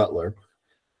 Jimmy Butler,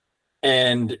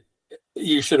 and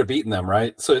you should have beaten them,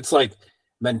 right? So it's like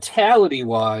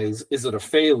mentality-wise, is it a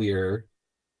failure?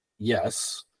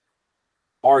 Yes.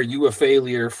 Are you a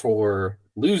failure for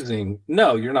losing?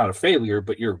 No, you're not a failure,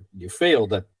 but you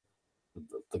failed at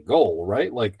the goal,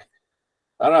 right? Like,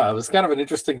 I don't know. It was kind of an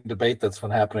interesting debate that's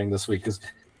been happening this week because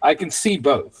I can see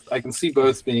both. I can see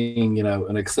both being,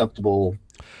 an acceptable.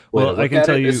 Well, I can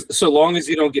tell you, so long as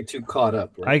you don't get too caught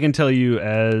up. Right? I can tell you,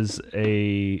 as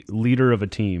a leader of a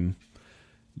team,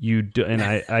 and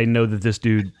I know that this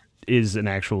dude is an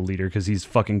actual leader because he's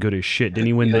fucking good as shit. Didn't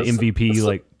he win the MVP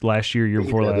like last year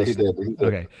before last? He did.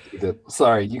 Okay. He did.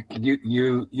 Sorry, you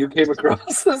came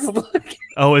across as like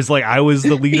it's like I was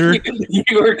the leader.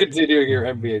 You were continuing your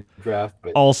NBA draft,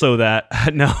 but also that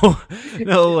no,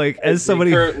 like as somebody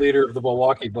current leader of the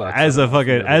Milwaukee Bucks, as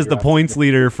the points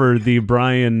leader for the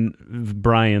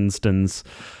Bryanstons,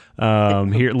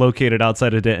 here located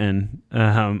outside of Denton.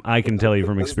 I can tell you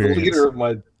from experience. The leader of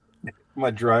my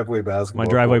driveway basketball. My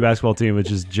driveway basketball team,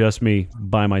 which is just me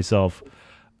by myself.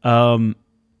 You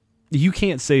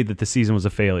can't say that the season was a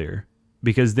failure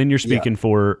because then you're speaking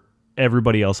for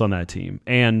everybody else on that team.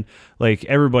 And like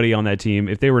everybody on that team,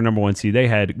 if they were number one seed, they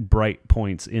had bright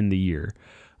points in the year.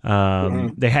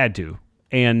 They had to.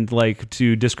 And like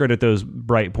to discredit those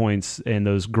bright points and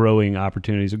those growth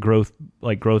opportunities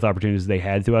they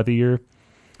had throughout the year,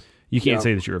 you can't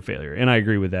say that you're a failure. And I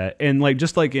agree with that. And like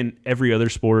just like in every other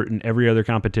sport and every other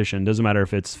competition, doesn't matter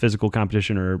if it's physical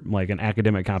competition or like an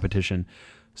academic competition,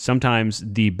 sometimes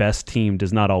the best team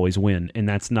does not always win. And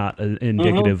that's not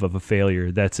indicative of a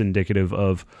failure. That's indicative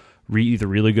of either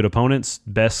really good opponents,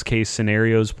 best case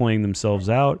scenarios playing themselves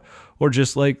out, or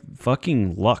just like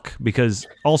fucking luck. Because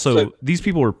also these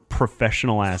people are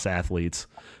professional ass athletes.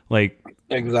 Like,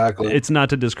 exactly. It's not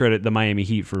to discredit the Miami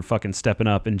Heat for fucking stepping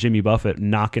up and Jimmy Buffett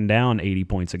knocking down 80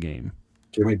 points a game.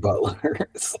 Jimmy Butler.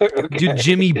 Dude,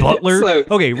 Jimmy Butler?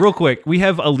 Okay, real quick. We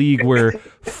have a league where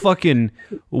fucking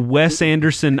Wes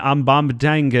Anderson,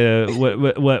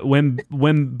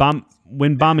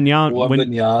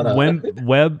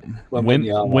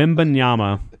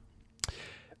 Wembanyama,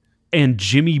 and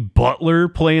Jimmy Butler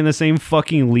play in the same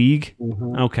fucking league?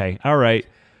 Mm-hmm. Okay, all right.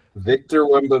 Victor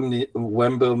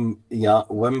Wembanyama.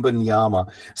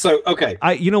 So, okay.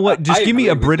 You know what? Just give me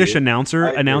a British announcer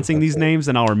announcing these names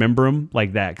and I'll remember them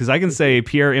like that. Because I can say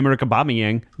Pierre-Emerick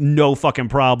Aubameyang, no fucking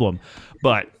problem.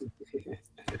 But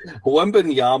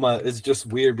Wembanyama is just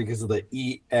weird because of the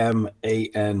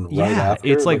E-M-A-N right after.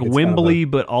 It's like Wembley,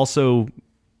 but also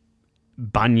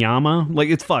Banyama. Like,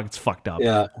 it's fucked up.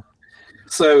 Yeah.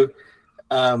 So...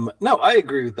 no, I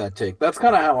agree with that take. That's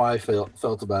kind of how I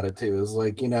felt about it too. Is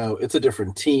like, it's a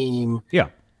different team. Yeah.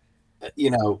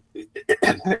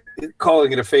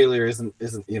 Calling it a failure isn't,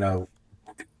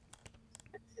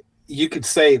 you could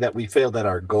say that we failed at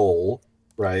our goal,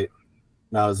 right?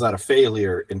 Now, is that a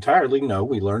failure entirely? No,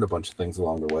 we learned a bunch of things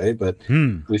along the way, but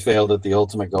we failed at the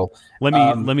ultimate goal.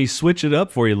 Let me switch it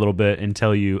up for you a little bit and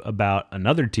tell you about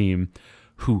another team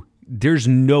who there's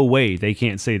no way they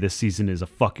can't say this season is a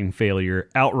fucking failure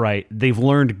outright. They've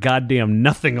learned goddamn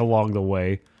nothing along the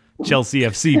way. Chelsea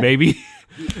FC, baby.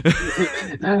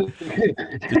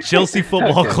 The Chelsea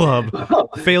Football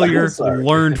Club. Failure,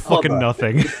 learned fucking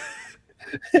nothing.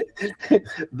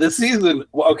 The season,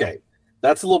 okay,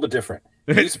 that's a little bit different.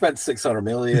 You spent $600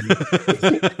 million.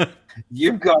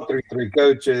 You've gone through 3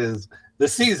 coaches. The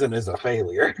season is a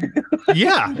failure.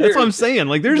 Yeah, that's what I'm saying.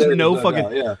 Like, there's no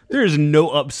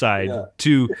upside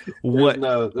to what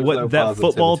that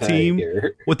football team,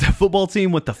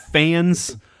 what the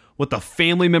fans, what the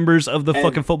family members of the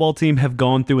fucking football team have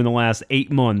gone through in the last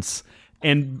 8 months.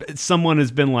 And someone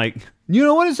has been like, you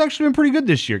know what? It's actually been pretty good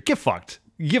this year. Get fucked.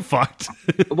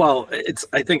 Well,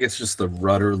 I think it's just the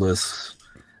rudderless.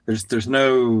 There's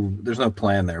no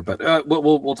plan there. But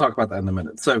we'll talk about that in a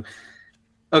minute. So.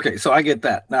 Okay, so I get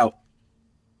that. Now,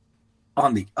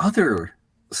 on the other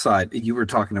side, you were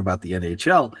talking about the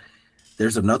NHL.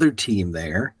 There's another team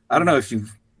there. I don't know if you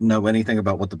know anything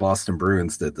about what the Boston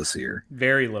Bruins did this year.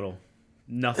 Very little.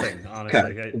 Nothing,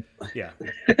 honestly.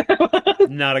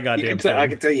 Not a goddamn thing. I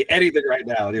can tell you anything right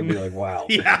now, and you'll be like, wow.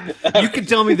 Yeah. You can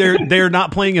tell me they're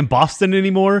not playing in Boston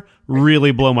anymore,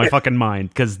 really blow my fucking mind,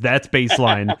 because that's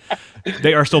baseline.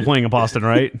 They are still playing in Boston,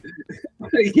 right?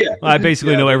 Yeah. I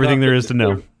basically know everything there is to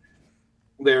know.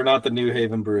 They're not the New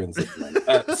Haven Bruins.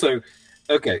 So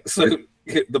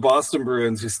the Boston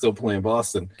Bruins, who still play in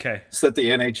Boston, set the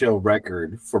NHL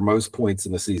record for most points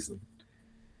in the season.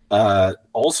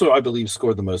 Also, I believe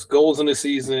scored the most goals in a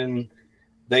season.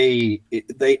 They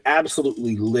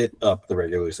absolutely lit up the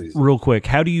regular season. Real quick,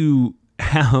 how do you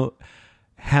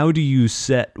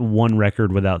set one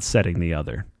record without setting the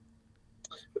other?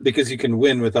 Because you can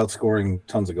win without scoring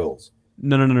tons of goals.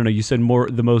 No. You said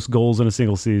the most goals in a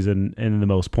single season and the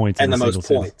most points in a single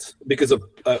season. And the most points. Because of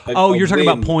you're talking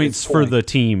about points for the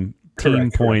team. Team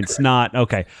points, correct. Not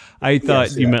okay. I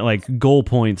thought you meant like goal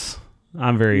points.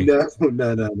 I'm very no.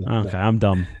 Okay, I'm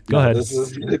dumb. Go ahead. This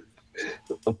is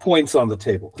the points on the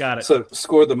table. Got it. So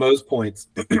scored the most points,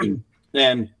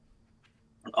 and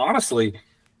honestly,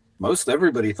 most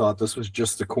everybody thought this was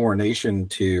just a coronation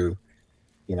to,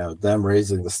 them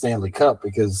raising the Stanley Cup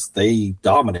because they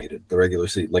dominated the regular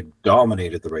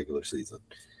season.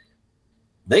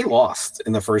 They lost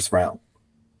in the first round.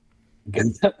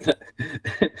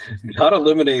 Got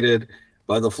eliminated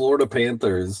by the Florida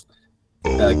Panthers.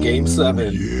 Game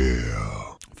 7.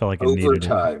 Yeah. Felt like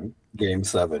overtime. Game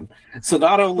 7. So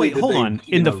not only hold on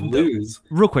in the lose.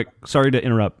 Real quick, sorry to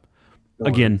interrupt.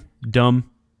 Again, dumb,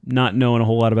 not knowing a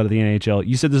whole lot about the NHL.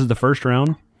 You said this is the first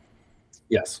round?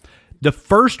 Yes. The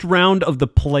first round of the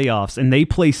playoffs, and they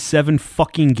play 7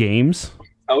 fucking games?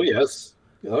 Oh, yes.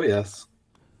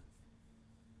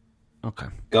 Okay.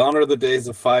 Gone are the days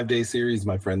of 5-day series,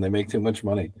 my friend. They make too much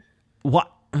money.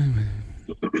 What?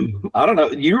 I don't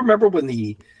know. You remember when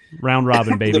the round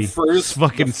robin, baby? the first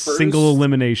single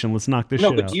elimination. Let's knock this shit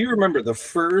out. No, but do you remember the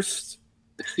first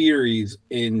series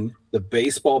in the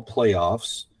baseball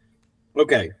playoffs?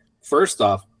 Okay, first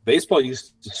off, baseball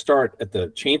used to start at the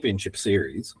championship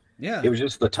series. Yeah. It was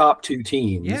just the top 2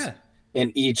 teams. Yeah.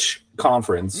 In each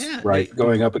conference,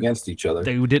 going up against each other.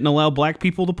 They didn't allow black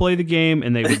people to play the game,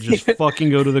 and they would just fucking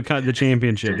go to the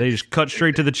championship. They just cut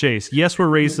straight to the chase. Yes, we're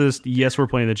racist. Yes, we're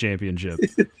playing the championship.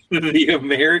 The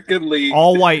American League.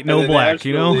 All white, no black,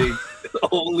 League,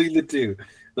 only the 2.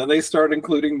 Then they start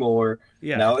including more.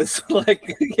 Yeah. Now it's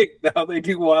like, now they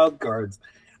do wild cards,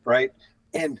 right?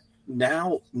 And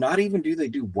now, not even do they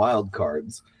do wild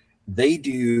cards. They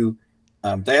do...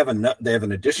 they have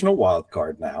an additional wild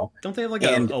card now. Don't they have like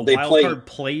a wild card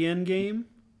play-in game?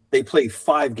 They play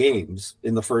 5 games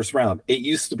in the first round. It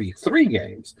used to be 3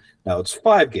 games. Now it's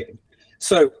 5 games.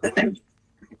 So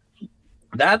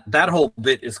that whole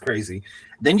bit is crazy.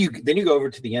 Then you go over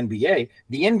to the NBA.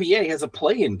 The NBA has a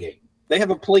play-in game. They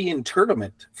have a play-in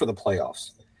tournament for the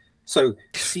playoffs. So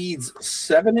seeds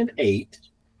 7 and 8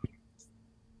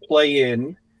 play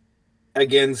in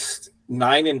against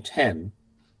 9 and 10.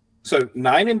 So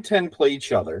 9 and 10 play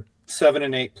each other. 7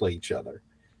 and 8 play each other.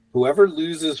 Whoever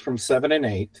loses from 7 and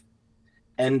 8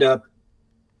 end up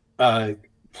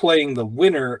playing the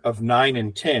winner of 9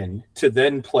 and 10 to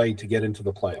then play to get into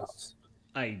the playoffs.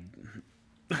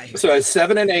 So as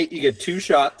 7 and 8, you get 2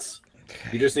 shots.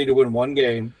 You just need to win 1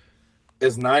 game.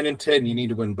 As 9 and 10, you need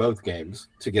to win both games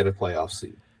to get a playoff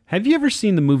seed. Have you ever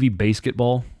seen the movie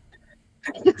Basketball?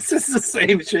 This is the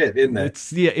same shit, isn't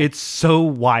it? It's so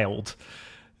wild.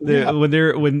 When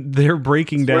they're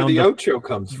breaking down, where the Ocho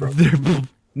comes from.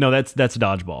 No, that's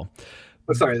dodgeball.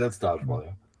 Oh, sorry, that's dodgeball.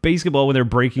 Yeah. Basketball, when they're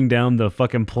breaking down the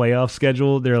fucking playoff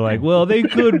schedule, they're like, well, they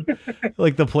could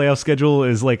like the playoff schedule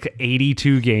is like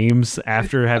 82 games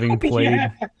after having played.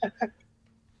 Yeah.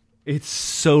 It's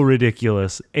so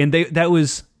ridiculous, and that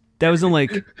was in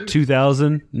like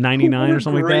 2099 or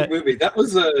something like that. Great movie. That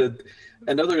was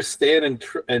another Stan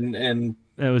and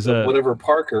it was whatever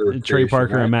Parker, Trey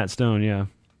Parker, right? And Matt Stone. Yeah.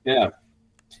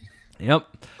 Yep.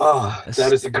 Oh,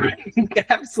 that is a great,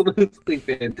 absolutely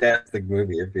fantastic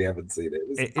movie. If you haven't seen it,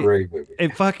 it's a great movie.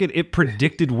 It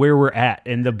predicted where we're at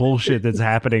and the bullshit that's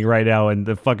happening right now in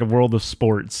the fucking world of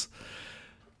sports.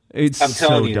 I'm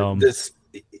telling you, dumb.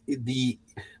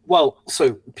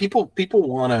 So people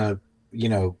want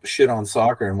to shit on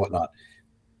soccer and whatnot.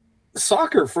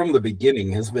 Soccer from the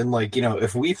beginning has been like,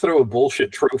 if we throw a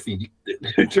bullshit trophy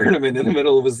tournament in the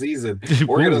middle of a season,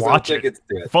 we're going to sell tickets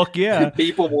to it. Fuck yeah.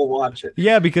 People will watch it.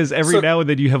 Yeah, because every now and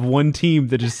then you have one team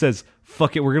that just says,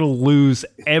 fuck it, we're going to lose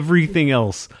everything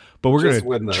else, but we're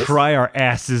going to try our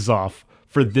asses off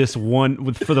for this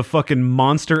one, for the fucking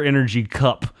Monster Energy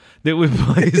Cup that we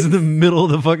play in the middle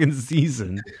of the fucking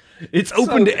season. It's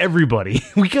open to everybody.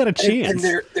 We got a chance.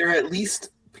 And they're at least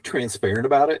transparent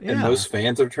about it, and most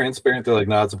fans are transparent. They're like,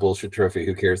 no, it's a bullshit trophy,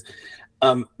 who cares?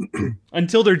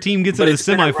 Until their team gets into the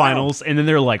semifinals, and then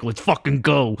they're like, let's fucking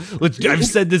go. I've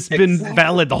said this has been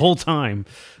valid the whole time.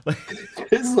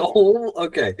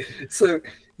 So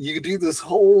you do this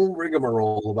whole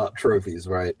rigmarole about trophies,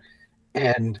 right?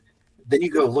 And then you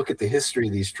go look at the history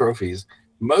of these trophies.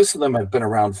 Most of them have been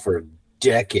around for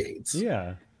decades.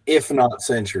 Yeah. If not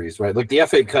centuries, right? Like the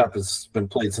FA Cup has been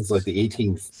played since like the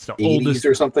 1880s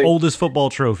or something. Oldest football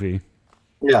trophy.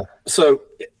 Yeah. So,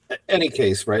 any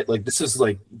case, right? Like this is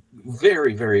like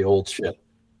very, very old shit.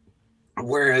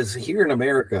 Whereas here in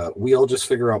America, we all just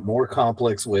figure out more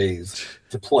complex ways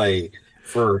to play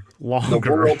for the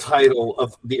world title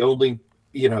of the only,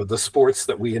 the sports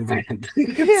that we invent.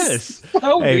 Yes.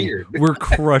 So weird. We're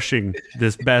crushing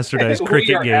this bastardized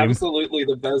cricket game. Absolutely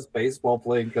literally the best baseball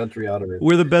playing country on earth.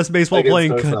 We're the best baseball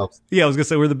playing. Yeah, I was gonna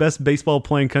say we're the best baseball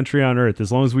playing country on earth.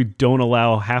 As long as we don't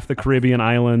allow half the Caribbean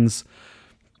islands,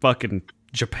 fucking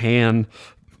Japan,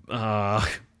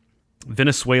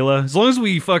 Venezuela. As long as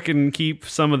we fucking keep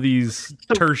some of these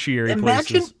tertiary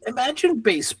places. Imagine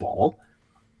baseball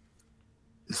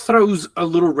throws a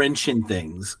little wrench in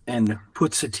things and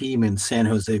puts a team in San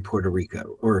Jose, Puerto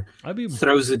Rico, or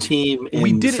throws a team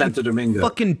in Santo Domingo.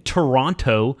 Fucking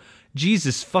Toronto.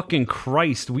 Jesus fucking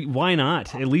Christ. Why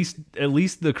not? At least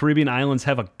the Caribbean islands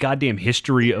have a goddamn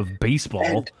history of baseball.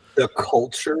 And the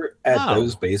culture at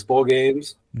those baseball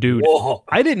games. Dude, whoa.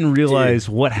 I didn't realize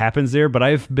what happens there, but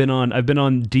I've been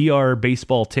on DR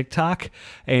baseball TikTok,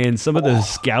 and some of the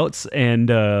scouts and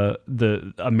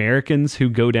the Americans who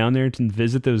go down there to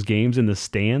visit those games in the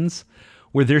stands,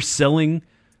 where they're selling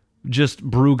just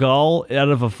Brugal out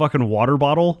of a fucking water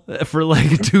bottle for like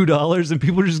 $2, and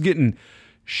people are just getting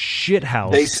shit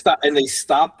housed. They stopped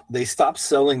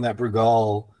selling that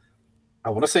Brugal. I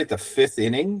want to say at the 5th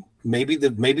inning, maybe the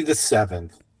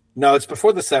 7th. No, it's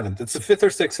before the 7th. It's the 5th or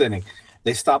 6th inning.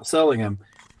 They stopped selling them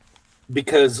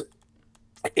because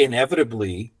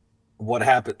inevitably what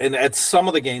happened, and at some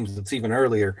of the games it's even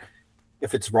earlier,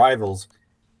 if it's rivals,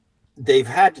 they've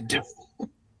had to do.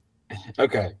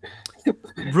 Okay.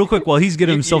 Real quick, while he's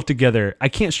getting himself together, I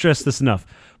can't stress this enough.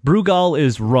 Brugal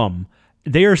is rum.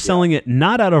 They are selling it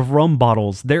not out of rum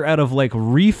bottles. They're out of like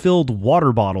refilled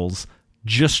water bottles,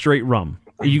 just straight rum.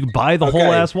 You can buy the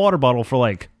whole ass water bottle for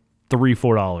like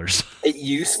 $3-4. It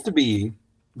used to be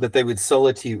that they would sell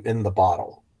it to you in the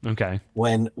bottle. Okay.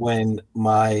 When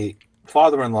my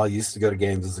father-in-law used to go to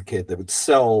games as a kid, they would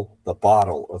sell the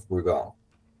bottle of Brugal.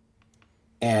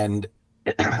 And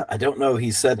I don't know,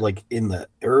 he said like in the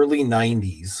early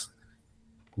 90s,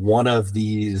 one of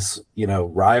these,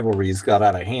 rivalries got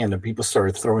out of hand and people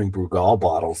started throwing Brugal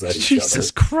bottles at each other. Jesus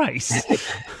Christ.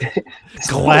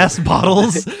 Glass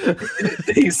bottles?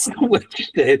 They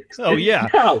switched it. Oh, yeah.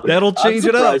 Now, that'll change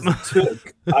it up.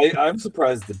 I'm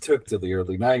surprised it took to the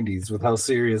early 90s with how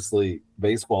seriously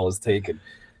baseball is taken.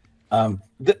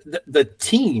 The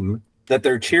team that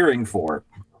they're cheering for,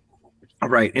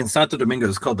 right, in Santo Domingo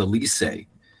is called the Licey.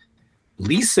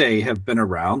 Licey have been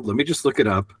around. Let me just look it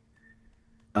up.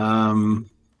 This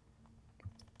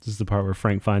is the part where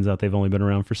Frank finds out they've only been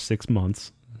around for 6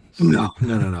 months. No.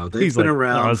 They've been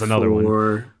around. That's another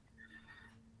one.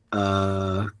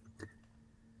 Oh,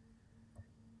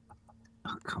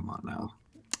 come on now.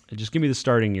 Just give me the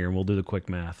starting year and we'll do the quick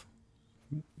math.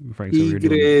 Frank's over here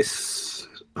doing.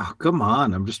 Oh, come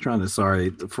on. I'm just trying to, sorry,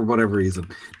 for whatever reason.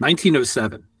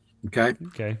 1907.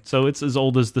 Okay. So it's as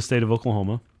old as the state of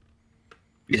Oklahoma.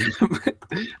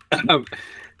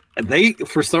 They,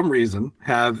 for some reason,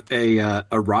 have a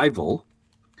rival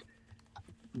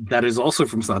that is also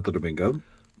from Santo Domingo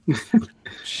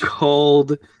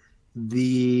called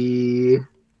the.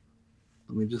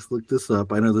 Let me just look this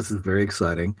up. I know this is very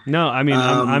exciting. No, I mean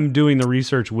I'm doing the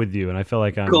research with you, and I feel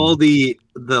like I'm called the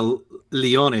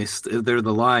Leones. They're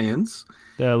the Lions.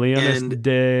 The Leones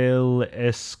del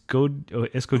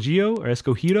Escogido or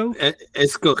Escogido?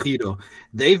 Escogido.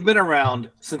 They've been around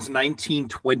since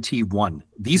 1921.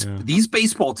 These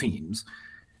baseball teams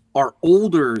are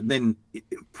older than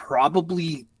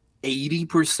probably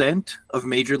 80% of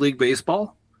Major League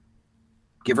Baseball,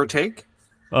 give or take.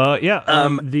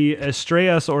 The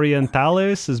Estrellas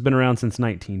Orientales has been around since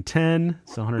 1910,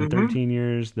 so 113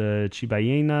 years. The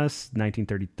Chiballenas,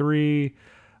 1933.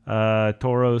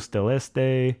 Toros del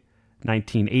Este,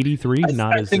 1983.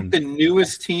 I think the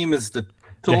newest team is the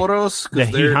Toros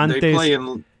because they play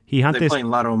in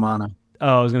La Romana.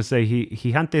 Oh, I was going to say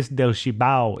Gigantes del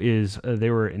Cibao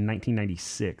they were in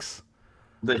 1996.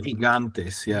 The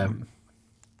Gigantes, yeah.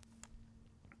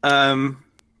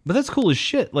 But that's cool as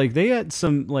shit. Like they had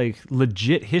some like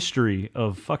legit history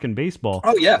of fucking baseball.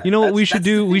 Oh yeah. You know what we should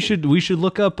do? We should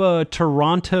look up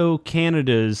Toronto,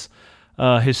 Canada's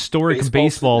historic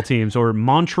baseball teams, or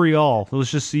Montreal.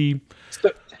 Let's just see.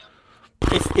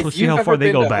 Let's see how far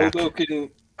they go back.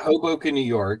 Hoboken, New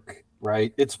York,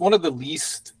 right? It's one of the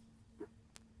least.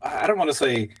 I don't want to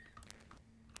say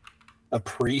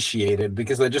appreciated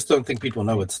because I just don't think people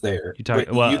know it's there. You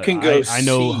can go. I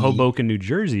know Hoboken, New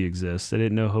Jersey exists. I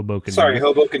didn't know Hoboken.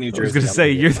 Hoboken, New Jersey. I was going to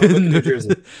say New Jersey.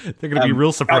 They're going to be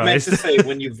real surprised. I meant to say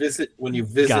when you visit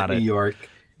New York.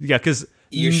 Yeah, because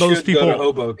most people go to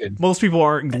Hoboken. Most people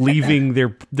aren't leaving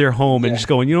their home and just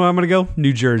going, you know where I'm going to go?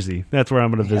 New Jersey. That's where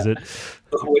I'm going to visit.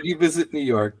 When you visit New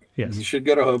York, yes, you should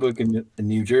go to Hoboken in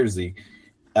New Jersey.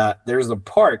 There's a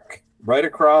park right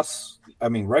across,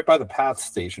 right by the PATH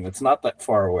station. It's not that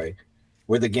far away,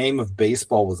 where the game of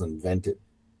baseball was invented.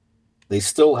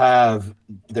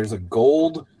 there's a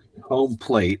gold home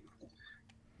plate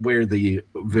where the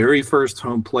very first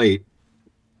home plate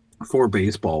for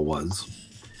baseball was.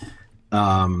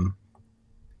 I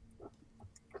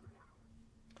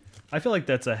feel like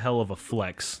that's a hell of a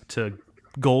flex to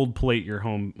gold plate your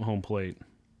home plate.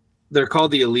 They're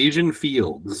called the Elysian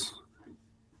Fields.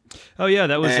 Oh yeah,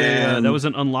 that was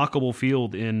an unlockable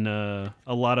field in a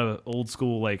lot of old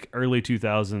school, like early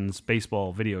 2000s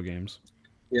baseball video games.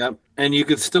 Yep, and you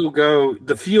could still go.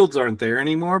 The fields aren't there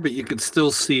anymore, but you could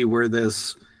still see where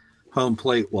this home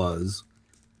plate was.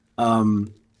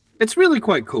 It's really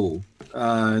quite cool.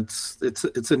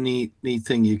 It's a neat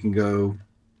thing you can go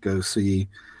see.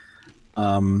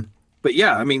 But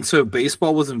yeah, I mean, so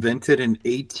baseball was invented in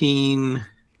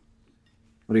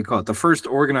what do you call it? The first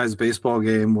organized baseball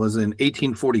game was in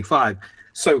 1845.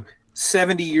 So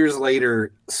 70 years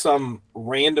later, some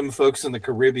random folks in the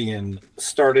Caribbean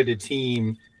started a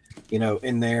team,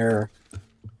 in their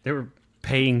they were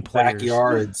paying players.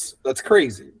 Backyards. That's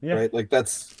crazy, right? Like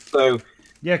that's so.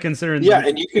 Yeah, considering. Yeah,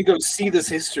 and you can go see this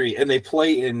history, and they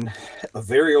play in a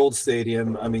very old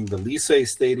stadium. I mean, the Lycée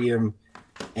Stadium,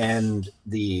 and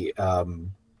they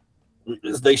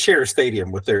share a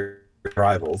stadium with their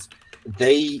rivals.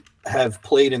 They have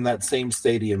played in that same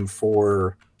stadium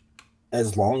for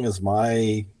as long as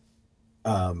my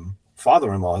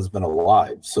father-in-law has been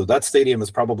alive. So that stadium was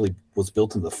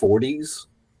built in the 40s,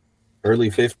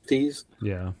 early 50s.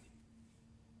 Yeah.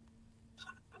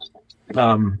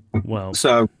 Well,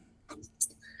 so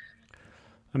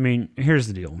I mean, here's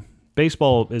the deal.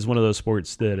 Baseball is one of those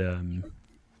sports that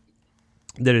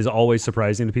is always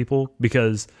surprising to people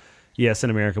because, yes, in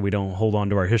America we don't hold on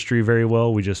to our history very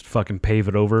well. We just fucking pave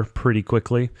it over pretty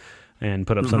quickly and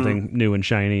put up something new and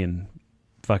shiny and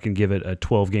fucking give it a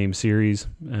 12-game series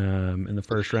in the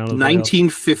first round of the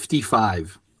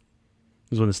 1955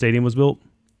 is when the stadium was built.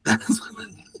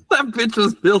 That bitch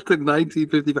was built in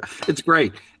 1955. It's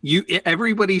great.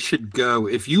 Everybody should go.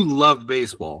 If you love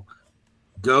baseball,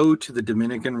 go to the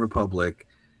Dominican Republic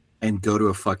and go to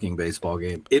a fucking baseball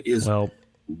game. It is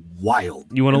wild.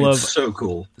 You want to love? It's so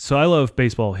cool. So I love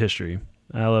baseball history.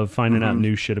 I love finding out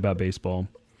new shit about baseball.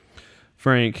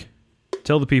 Frank,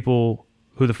 tell the people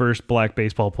who the first black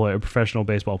professional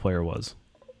baseball player was.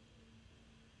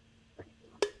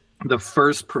 The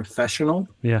first professional?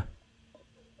 Yeah.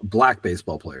 Black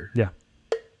baseball player? Yeah.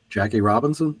 Jackie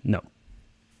Robinson? No.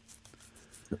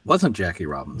 It wasn't Jackie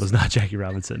Robinson. It was not Jackie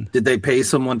Robinson. Did they pay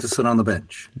someone to sit on the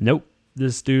bench? Nope.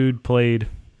 This dude played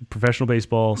professional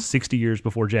baseball 60 years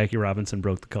before Jackie Robinson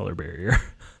broke the color barrier.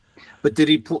 But did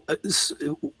he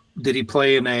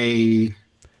play in a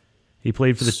He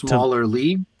played for the smaller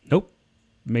league? Nope.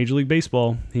 Major League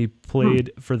Baseball. He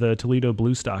played for the Toledo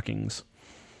Blue Stockings.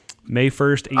 May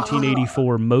 1st,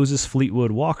 1884, Moses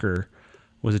Fleetwood Walker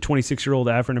was a 26-year-old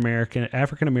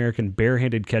African-American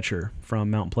barehanded catcher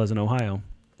from Mount Pleasant, Ohio.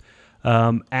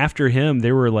 After him,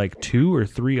 there were like 2 or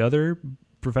 3 other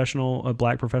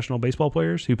black professional baseball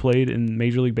players who played in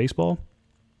Major League Baseball.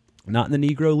 Not in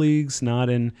the Negro Leagues, not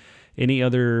in any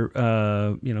other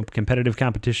competitive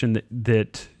competition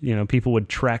that people would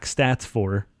track stats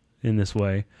for in this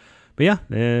way. But yeah,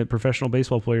 professional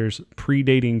baseball players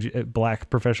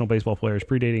black professional baseball players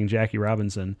predating Jackie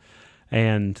Robinson.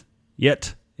 And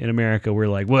yet in America, we're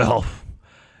like, well,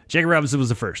 Jackie Robinson was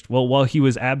the first. Well, while he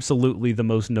was absolutely the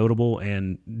most notable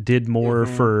and did more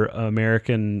for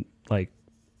American,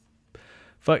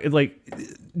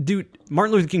 dude,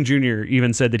 Martin Luther King Jr.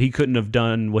 even said that he couldn't have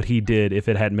done what he did if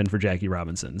it hadn't been for Jackie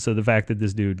Robinson. So the fact that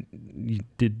this dude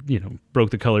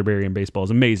broke the color barrier in baseball is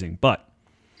amazing. But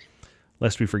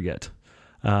lest we forget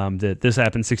that this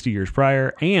happened 60 years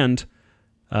prior. And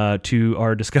to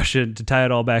our discussion, to tie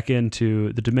it all back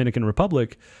into the Dominican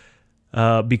Republic,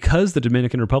 because the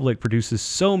Dominican Republic produces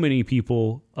so many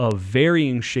people of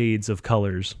varying shades of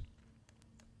colors,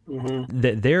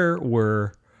 that there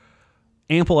were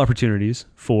ample opportunities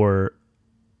for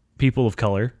people of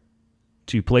color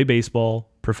to play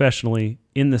baseball professionally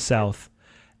in the South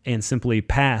and simply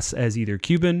pass as either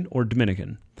Cuban or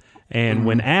Dominican. And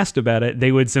when asked about it,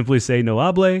 they would simply say no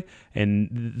hable, and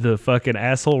the fucking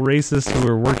asshole racists who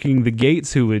were working the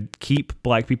gates who would keep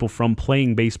black people from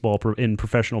playing baseball in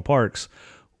professional parks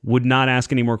would not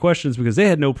ask any more questions because they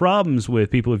had no problems with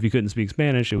people if you couldn't speak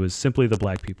Spanish. It was simply the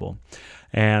black people.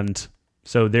 And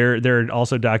so there are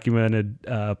also documented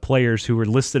players who were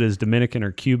listed as Dominican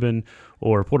or Cuban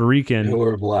or Puerto Rican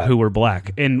who were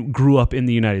black and grew up in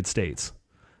the United States.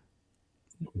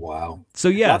 Wow. So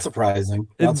yeah, not surprising.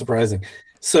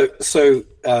 So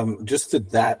just to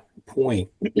that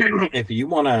point, if you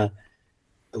want to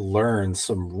learn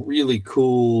some really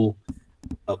cool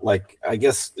like, I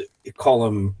guess you call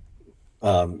them,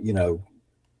 you know,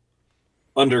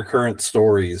 undercurrent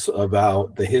stories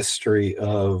about the history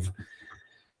of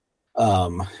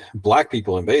black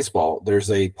people in baseball. There's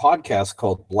a podcast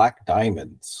called Black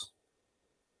Diamonds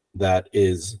that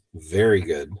is very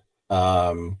good.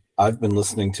 I've been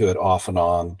listening to it off and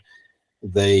on.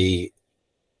 They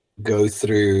go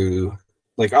through,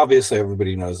 like, obviously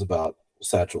everybody knows about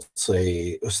Satchel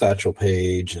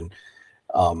Paige and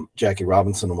Jackie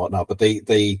Robinson and whatnot, but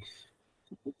they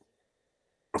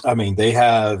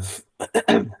have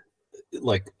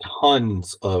like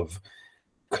tons of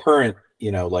current,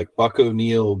 you know, like Buck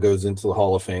O'Neil goes into the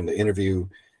Hall of Fame. They interview,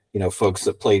 you know, folks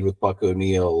that played with Buck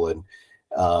O'Neil, and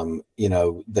you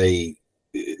know, they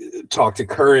talk to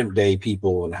current day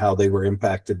people and how they were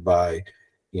impacted by,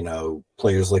 you know,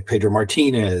 players like Pedro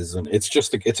Martinez. And it's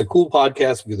just it's a cool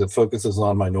podcast because it focuses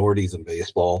on minorities in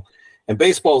baseball. And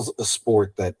baseball's a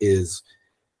sport that is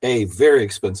very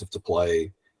expensive to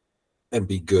play and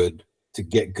be good to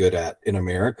get good at in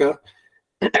America.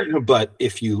 But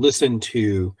if you listen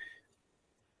to,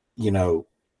 you know,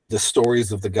 the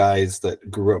stories of the guys that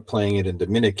grew up playing it in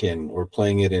Dominican or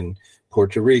playing it in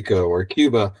Puerto Rico or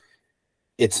Cuba,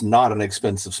 it's not an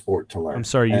expensive sport to learn. I'm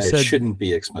sorry, you said it shouldn't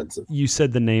be expensive. You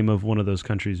said the name of one of those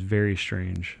countries very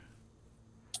strange.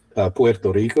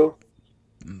 Puerto Rico.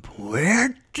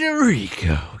 Puerto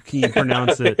Rico. Can you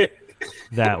pronounce it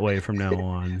that way from now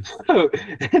on?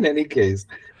 In any case,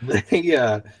 they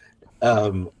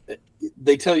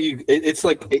tell you it's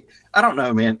like, I don't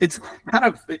know, man. It's kind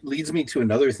of, it leads me to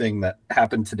another thing that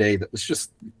happened today that was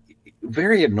just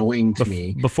very annoying to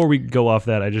me. Before we go off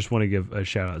that, I just want to give a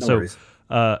shout out. No worries.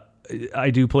 I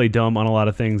do play dumb on a lot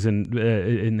of things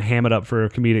and ham it up for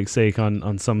comedic sake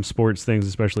on some sports things,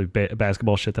 especially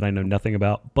basketball shit that I know nothing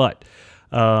about. But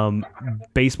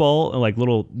baseball, like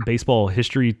little baseball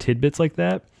history tidbits like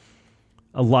that,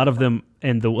 a lot of them,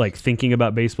 and the like thinking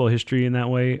about baseball history in that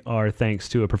way, are thanks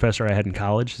to a professor I had in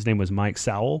college. His name was Mike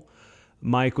Sowell.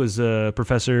 Mike was a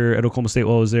professor at Oklahoma State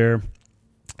while I was there.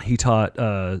 He taught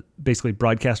basically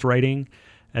broadcast writing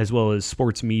as well as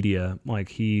sports media. Like,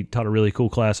 he taught a really cool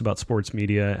class about sports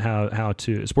media, how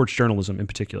to sports journalism in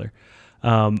particular.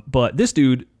 But this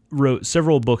dude wrote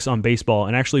several books on baseball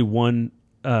and actually won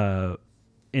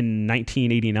in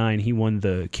 1989. He won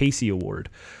the Casey Award,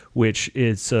 which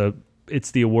is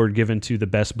it's the award given to the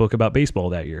best book about baseball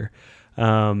that year.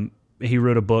 He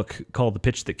wrote a book called The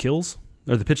Pitch That Kills,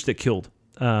 or The Pitch That Killed,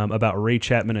 about Ray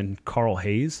Chapman and Carl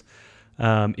Hayes.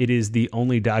 It is the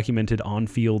only documented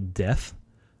on-field death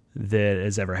that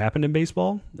has ever happened in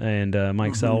baseball, and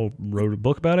Mike Sowell wrote a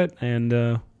book about it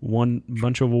and won a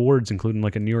bunch of awards, including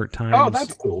like a New York Times,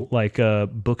 that's cool, like a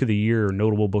Book of the Year, or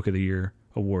Notable Book of the Year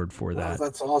award for that. Oh,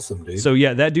 that's awesome, dude. So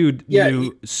yeah, that dude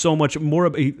knew so much more.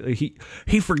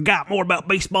 He forgot more about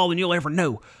baseball than you'll ever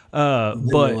know.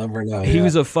 But he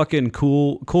was a fucking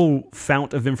cool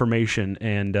fount of information,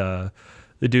 and the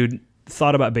dude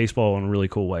thought about baseball in a really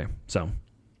cool way. So,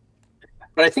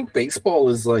 but I think baseball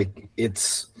is like,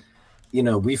 it's, you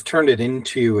know, we've turned it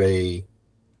into a,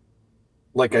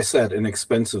 like I said, an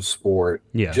expensive sport,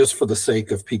 just for the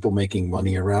sake of people making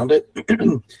money around it.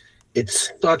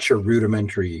 It's such a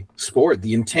rudimentary sport.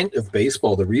 The intent of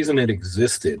baseball, the reason it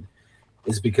existed,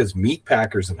 is because meat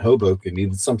packers in Hoboken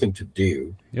needed something to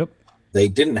do. Yep. They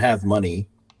didn't have money,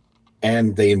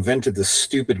 and they invented this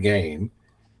stupid game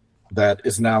that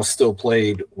is now still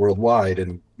played worldwide,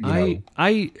 and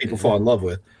people fall in love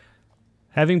with.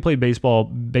 Having played baseball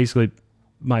basically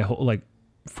my whole, like,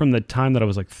 from the time that I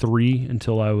was like 3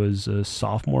 until I was a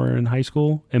sophomore in high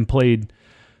school, and played,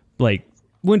 like,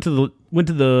 went to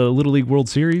the Little League World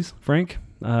Series. Frank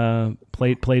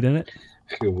played in it.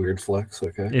 A weird flex.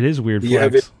 Okay, it is weird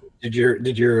flex. Did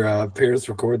your parents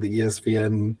record the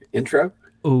ESPN intro?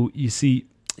 Oh, you see,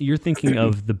 you're thinking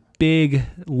of the big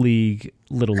league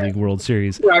Little League World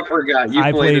Series. I forgot.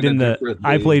 I played in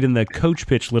the Coach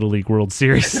Pitch Little League World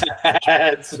Series.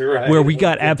 That's right. Where we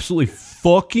got absolutely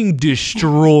fucking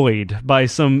destroyed by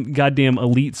some goddamn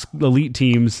elite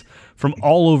teams from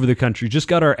all over the country. Just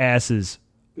got our asses.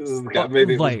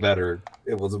 Maybe it was better.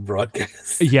 It wasn't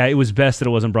broadcast. Yeah, it was best that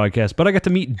it wasn't broadcast. But I got to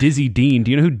meet Dizzy Dean. Do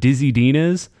you know who Dizzy Dean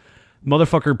is?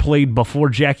 Motherfucker played before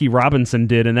Jackie Robinson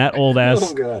did, and that old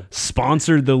ass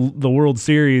sponsored the World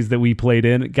Series that we played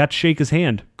in. Got to shake his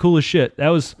hand. Cool as shit. That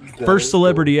was first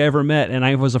celebrity I ever met, and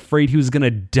I was afraid he was going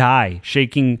to die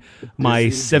shaking my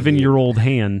 7-year-old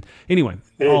hand. Anyway,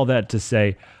 all that to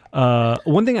say,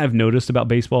 one thing I've noticed about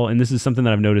baseball, and this is something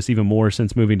that I've noticed even more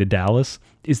since moving to Dallas,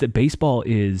 is that baseball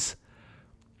is,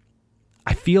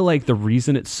 I feel like the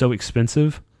reason it's so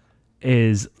expensive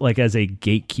is like as a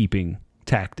gatekeeping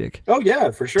tactic. Oh yeah,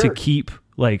 for sure. To keep,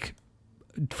 like,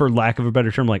 for lack of a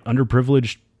better term, like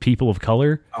underprivileged people of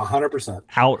color 100%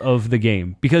 out of the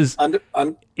game, because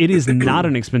it is not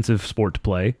an expensive sport to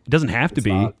play. It doesn't have to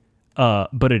be,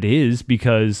 but it is,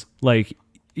 because like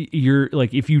you're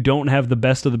like, if you don't have the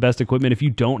best of the best equipment, if you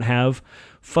don't have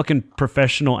fucking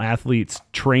professional athletes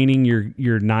training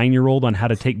your 9-year-old on how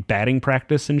to take batting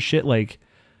practice and shit, like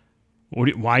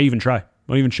why even try?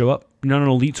 Why even show up? You're not an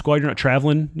elite squad. You're not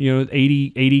traveling,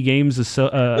 80 games a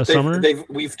summer.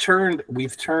 We've turned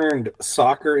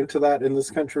soccer into that in this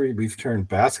country. We've turned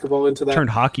basketball into that. Turned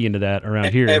hockey into that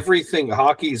around here. Everything.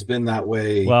 Hockey's been that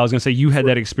way. Well, I was going to say, you had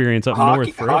that experience up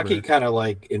north forever. Hockey kind of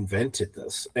like invented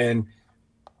this. And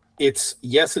it's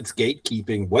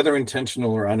gatekeeping, whether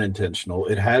intentional or unintentional.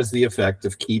 It has the effect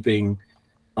of keeping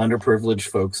underprivileged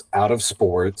folks out of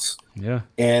sports. Yeah.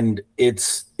 And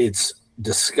it's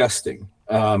disgusting.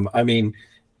 I mean,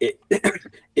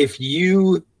 if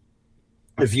you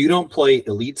don't play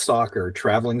elite soccer,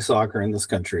 traveling soccer in this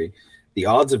country, the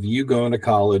odds of you going to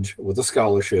college with a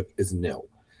scholarship is nil.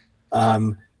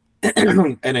 And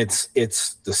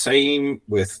it's the same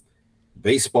with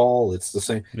baseball. It's the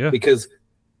same because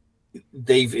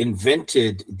they've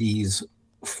invented these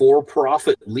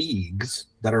for-profit leagues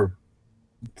that are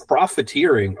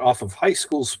profiteering off of high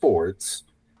school sports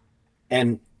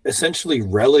and essentially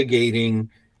relegating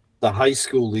the high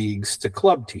school leagues to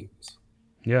club teams.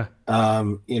 Yeah.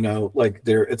 Like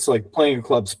it's like playing a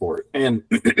club sport, and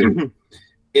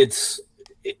it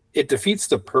defeats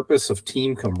the purpose of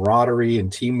team camaraderie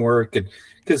and teamwork. And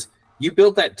because you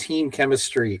build that team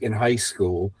chemistry in high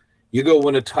school, you go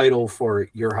win a title for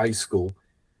your high school,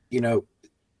 to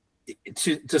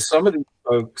some of these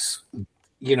folks,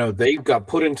 they got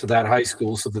put into that high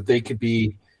school so that they could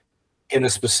be in a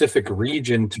specific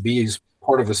region, to be as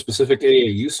part of a specific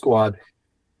AAU squad.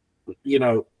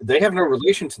 They have no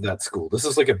relation to that school. This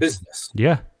is like a business.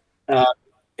 Yeah.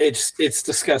 It's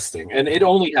disgusting, and it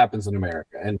only happens in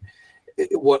America. And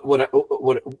what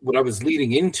I was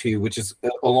leading into, which is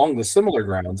along the similar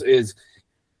grounds, is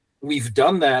we've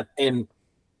done that, and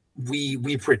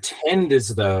we pretend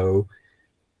as though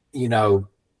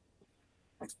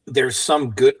there's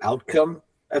some good outcome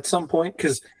at some point,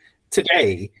 because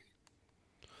today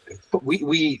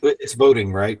it's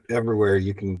voting, right? Everywhere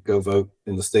you can go vote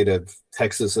in the state of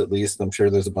Texas, at least. I'm sure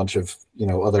there's a bunch of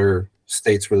other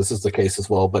states where this is the case as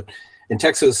well, but in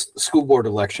Texas, school board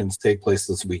elections take place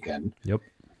this weekend. Yep.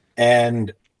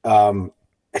 And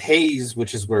Hayes,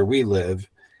 which is where we live,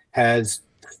 has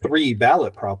 3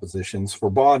 ballot propositions for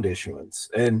bond issuance,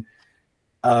 and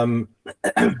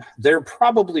they're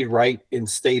probably right in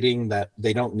stating that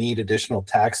they don't need additional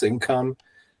tax income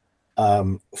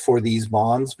for these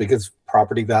bonds because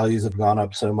property values have gone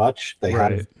up so much. They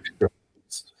have,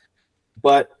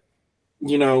 but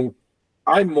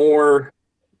I'm more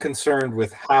concerned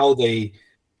with how they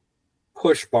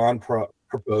push bond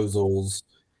proposals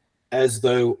as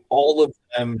though all of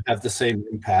them have the same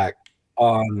impact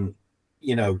on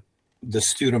the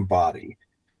student body,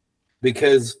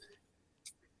 because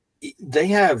they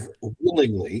have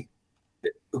willingly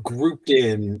grouped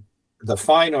in the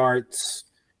fine arts,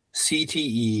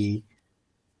 CTE,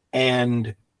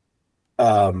 and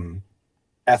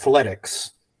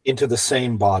athletics into the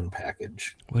same bond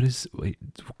package. What is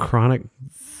chronic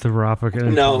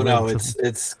therapeutic? No, it's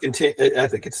I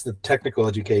think it's the technical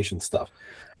education stuff.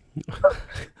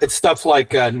 It's stuff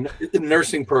like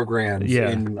nursing programs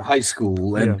in high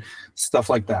school and stuff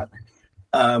like that.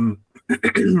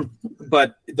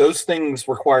 But those things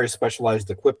require specialized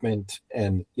equipment,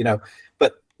 and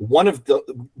but when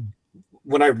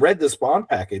I read this bond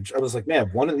package, I was like, man,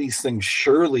 one of these things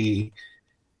surely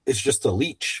is just a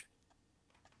leech,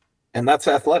 and that's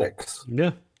athletics.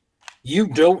 Yeah. You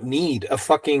don't need a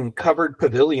fucking covered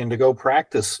pavilion to go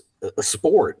practice a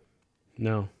sport.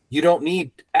 No. You don't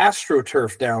need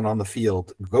AstroTurf down on the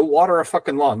field. Go water a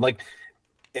fucking lawn. Like,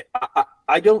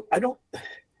 I grew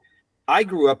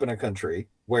up in a country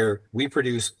where we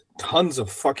produce tons of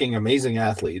fucking amazing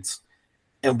athletes,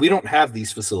 and we don't have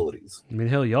these facilities. I mean,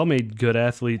 hell, y'all made good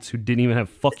athletes who didn't even have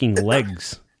fucking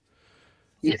legs.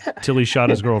 Yeah. Till he shot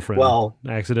his girlfriend. Well,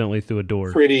 accidentally through a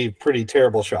door. Pretty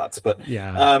terrible shots, but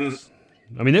yeah.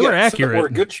 I mean, they were accurate. They were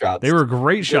good shots. They were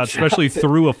great shots, especially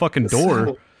through a fucking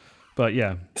door. But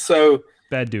yeah. So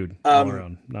bad dude all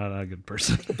around, not a good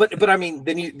person. But I mean,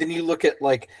 then you look at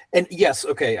like, and yes,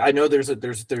 okay, I know there's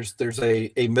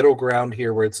a middle ground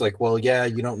here where it's like, well, yeah,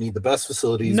 you don't need the best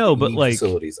facilities. No, but like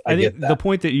facilities. I think the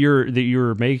point that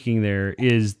you're making there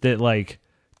is that like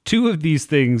 2 of these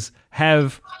things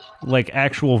have like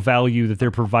actual value that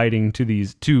they're providing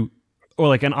to or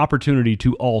like an opportunity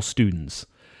to all students.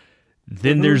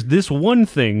 Then there's this one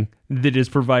thing that is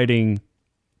providing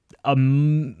a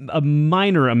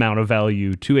minor amount of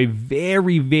value to a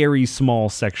very, very small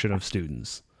section of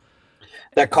students.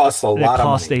 That costs a lot of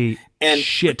money. It costs a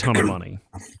shit ton of money.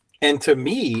 And to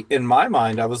me, in my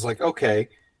mind, I was like, okay,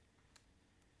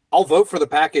 I'll vote for the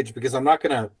package because I'm not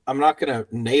gonna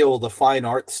nail the fine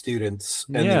arts students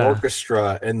and the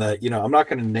orchestra and I'm not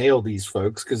gonna nail these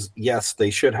folks because yes, they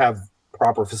should have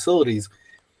proper facilities,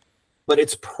 but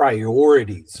it's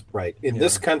priorities, right? In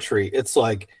this country, it's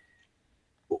like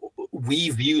we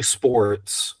view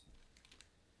sports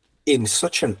in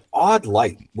such an odd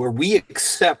light where we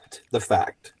accept the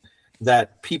fact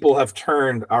that people have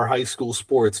turned our high school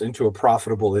sports into a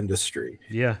profitable industry.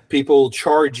 Yeah. People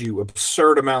charge you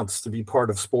absurd amounts to be part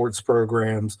of sports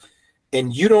programs,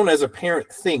 and you don't, as a parent,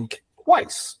 think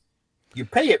twice. You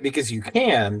pay it because you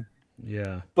can.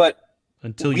 Yeah. But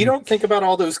we don't think about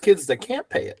all those kids that can't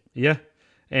pay it. Yeah.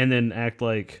 And then act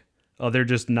like, oh, they're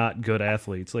just not good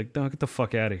athletes. Like, no, get the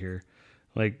fuck out of here.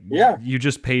 Like, you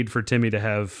just paid for Timmy to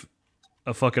have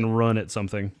a fucking run at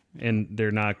something, and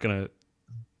they're not going to,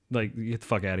 like, get the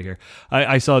fuck out of here.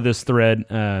 I saw this thread.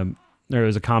 There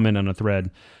was a comment on a thread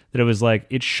that it was like,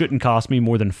 it shouldn't cost me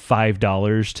more than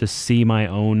 $5 to see my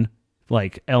own,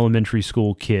 like, elementary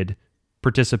school kid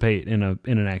participate in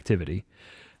an activity.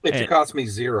 It should cost me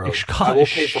 $0. I will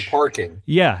pay for parking.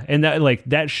 Yeah, and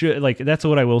that's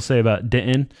what I will say about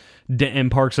Denton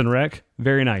Parks and Rec.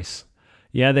 Very nice.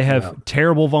 Yeah, they have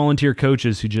terrible volunteer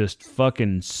coaches who just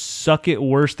fucking suck it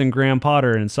worse than Graham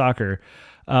Potter in soccer.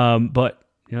 But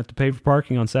you don't have to pay for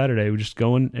parking on Saturday. We're just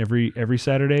going every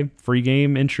Saturday, free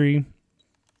game entry,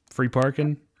 free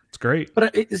parking. It's great.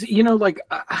 But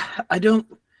I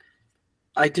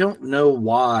don't know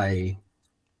why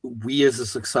we as a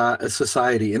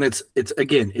society, and it's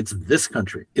this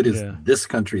country. It is this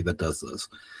country that does this.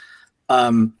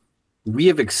 We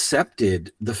have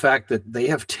accepted the fact that they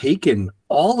have taken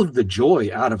all of the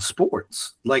joy out of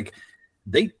sports. Like,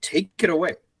 they take it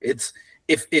away. It's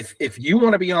if you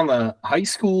want to be on the high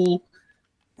school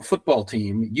football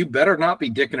team, you better not be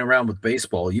dicking around with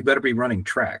baseball. You better be running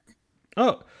track.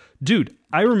 Oh, dude,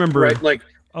 I remember. Right, like,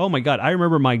 oh my God, I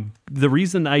remember the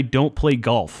reason I don't play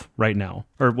golf right now,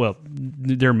 or well,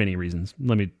 there are many reasons.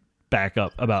 Let me back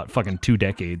up about fucking 2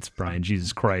 decades, Brian.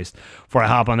 Jesus Christ, before I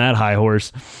hop on that high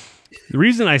horse. The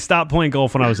reason I stopped playing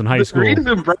golf when I was in high school. The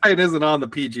reason Brian isn't on the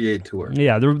PGA Tour.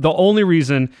 Yeah, the only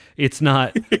reason it's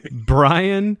not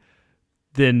Brian,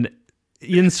 then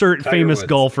insert Tiger famous Woods.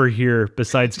 golfer here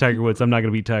besides Tiger Woods. I'm not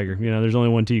going to beat Tiger. There's only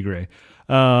one Tigre.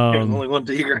 There's only one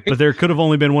Tigre. But there could have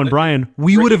only been one Brian.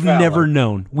 We would have never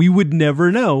known. We would never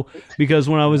know, because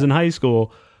when I was in high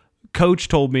school, coach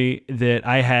told me that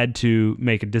I had to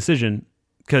make a decision,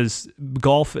 because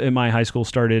golf in my high school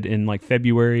started in like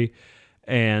February.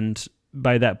 And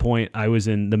by that point, I was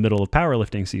in the middle of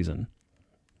powerlifting season,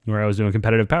 where I was doing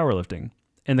competitive powerlifting.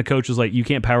 And the coach was like, you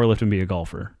can't powerlift and be a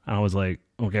golfer. And I was like,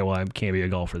 okay, well, I can't be a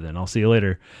golfer then. I'll see you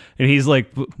later. And he's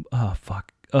like, oh,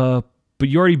 fuck. But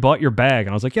you already bought your bag.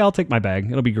 And I was like, yeah, I'll take my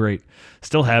bag. It'll be great.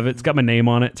 Still have it. It's got my name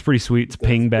on it. It's pretty sweet. It's a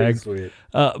ping bag. Sweet.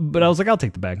 But I was like, I'll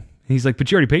take the bag. And he's like,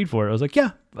 but you already paid for it. I was like,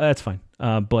 yeah, that's fine.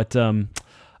 But I'm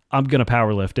going to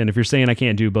powerlift. And if you're saying I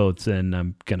can't do both, then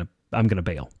I'm going to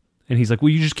bail. And he's like, well,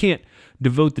 you just can't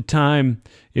devote the time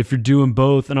if you're doing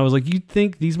both. And I was like, you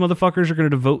think these motherfuckers are going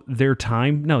to devote their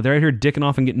time? No, they're out here dicking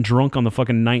off and getting drunk on the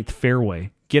fucking 9th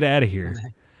fairway. Get out of here.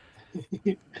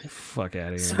 Fuck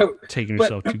out of here. So, taking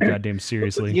yourself too goddamn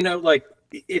seriously. Like,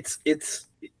 it's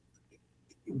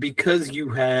because you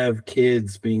have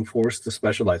kids being forced to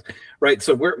specialize, right?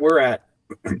 So we're at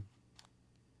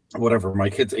whatever, my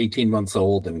kid's 18 months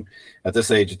old, and at this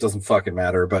age it doesn't fucking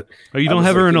matter. But you don't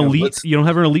have her in elite you don't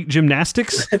have her in elite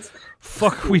gymnastics?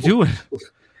 Fuck, we doing?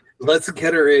 Let's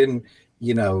get her in,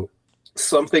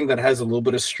 something that has a little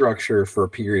bit of structure for a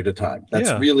period of time.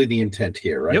 That's really the intent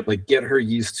here, right? Yep. Like, get her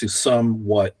used to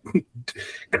somewhat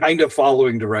kind of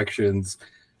following directions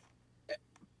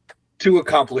to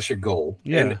accomplish a goal.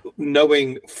 And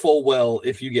knowing full well,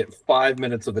 if you get 5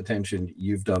 minutes of attention,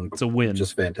 you've done it's a win.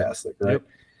 Just fantastic, right?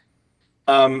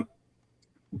 Yep.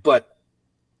 But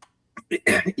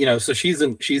so she's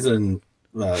in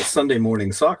Sunday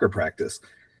morning soccer practice,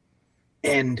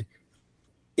 and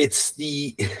it's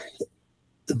the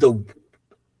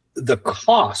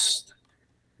cost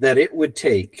that it would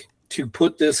take to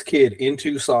put this kid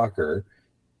into soccer,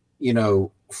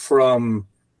 from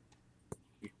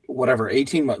whatever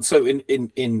 18 months. So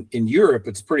in Europe,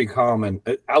 it's pretty common.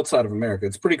 Outside of America,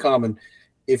 it's pretty common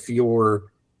if you're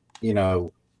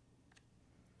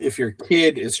if your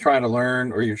kid is trying to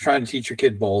learn or you're trying to teach your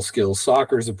kid ball skills,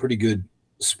 soccer is a pretty good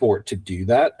sport to do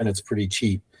that, and it's pretty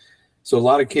cheap. So a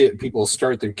lot of people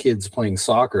start their kids playing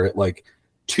soccer at like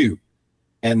 2,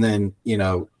 and then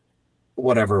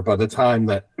whatever. By the time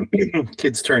that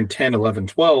kids turn 10, 11,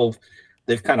 12,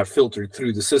 they've kind of filtered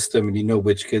through the system, and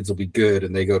which kids will be good,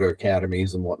 and they go to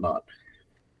academies and whatnot.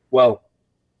 Well,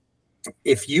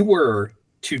 if you were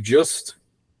to just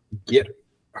get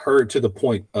her to the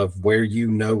point of where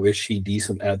is she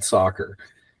decent at soccer,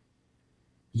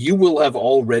 you will have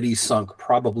already sunk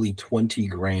probably 20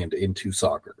 grand into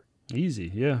soccer.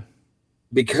 Easy, yeah.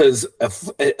 Because an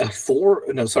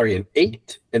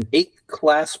 8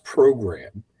 class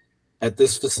program at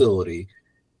this facility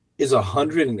is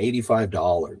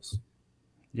 $185.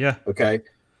 Yeah. Okay.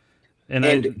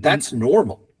 And that's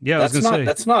normal. Yeah,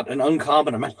 that's not an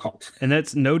uncommon amount. And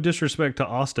that's no disrespect to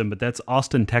Austin, but that's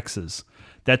Austin, Texas.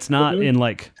 That's not in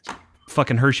like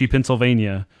fucking Hershey,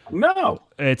 Pennsylvania. No.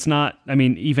 It's not. I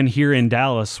mean, even here in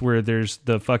Dallas, where there's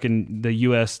the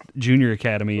U.S. Junior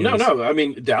Academy. No. I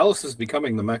mean, Dallas is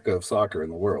becoming the mecca of soccer in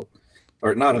the world.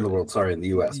 Or not in the world, sorry, in the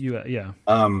U.S. Yeah.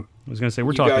 I was going to say,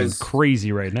 we're talking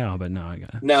crazy right now, but no, I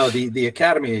got it. No, the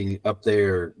academy up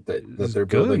there that they're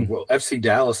building, well, FC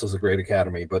Dallas is a great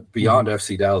academy, but beyond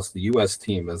FC Dallas, the U.S.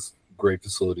 team has great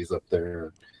facilities up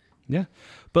there. Yeah.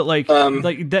 But like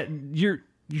that, you're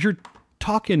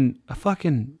talking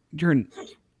you're in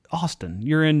Austin,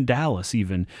 you're in Dallas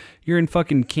even, you're in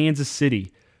fucking Kansas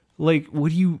City. Like,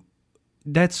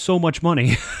 that's so much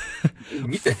money.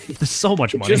 There's so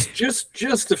much money.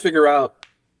 Just to figure out,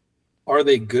 are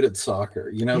they good at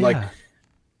soccer? Like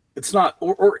it's not,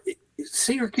 or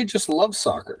say your kid just loves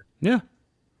soccer. Yeah.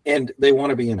 And they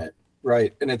want to be in it.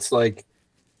 Right. And it's like,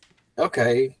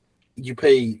 okay, you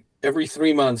pay every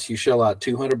 3 months, you shell out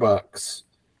 $200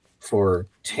 for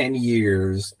 10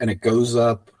 years and it goes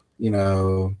up,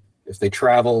 if they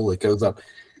travel, it goes up.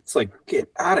 It's like,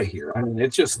 get out of here. I mean,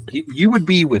 it's just, you would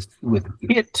be with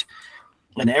it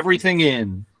and everything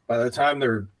in by the time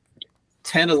they're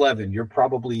 10, 11, you're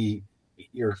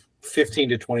 $15,000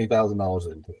 to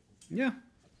 $20,000 into it. Yeah.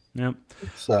 Yep.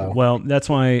 So, well, that's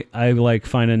why I like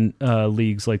finding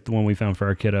leagues like the one we found for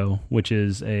our kiddo, which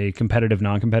is a competitive,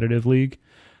 non-competitive league.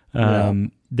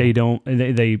 They do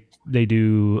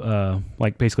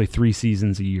like basically 3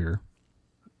 seasons a year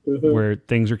where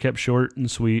things are kept short and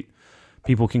sweet.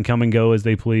 People can come and go as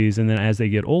they please. And then as they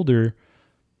get older,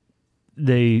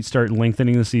 they start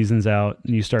lengthening the seasons out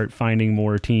and you start finding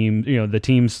more teams. The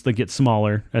teams that get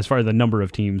smaller as far as the number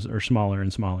of teams are smaller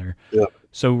and smaller. Yeah.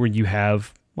 So where you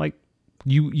have like,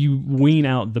 you wean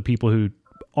out the people who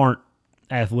aren't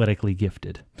athletically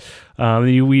gifted.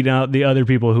 You weed out the other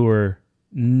people who are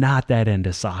not that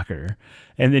into soccer.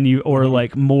 And then or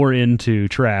like more into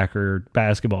track or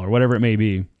basketball or whatever it may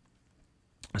be.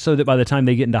 So that by the time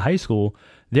they get into high school,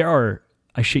 there are,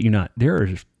 I shit you not, there are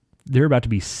about to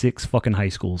be 6 fucking high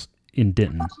schools in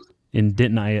Denton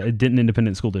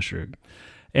Independent School District.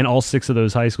 And all 6 of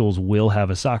those high schools will have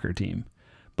a soccer team,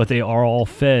 but they are all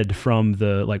fed from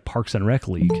the like Parks and Rec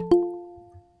League,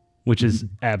 which is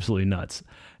absolutely nuts.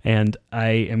 And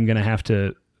I am going to have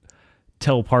to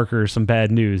tell Parker some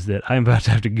bad news that I'm about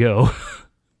to have to go,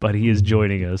 but he is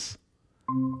joining us.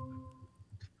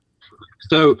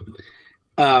 So,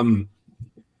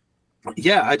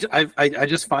 yeah, I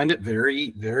just find it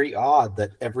very, very odd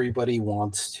that everybody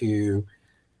wants to.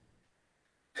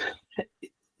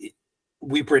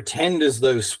 We pretend as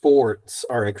though sports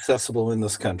are accessible in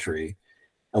this country,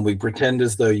 and we pretend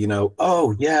as though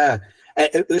oh yeah.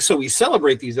 So we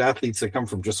celebrate these athletes that come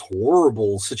from just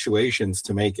horrible situations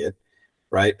to make it,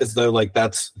 right? As though like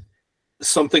that's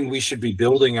something we should be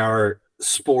building our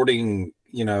sporting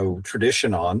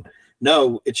tradition on.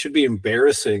 No, it should be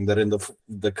embarrassing that in a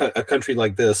country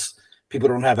like this, people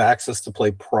don't have access to play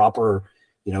proper,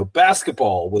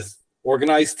 basketball with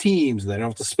organized teams. They don't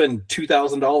have to spend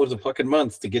 $2,000 a fucking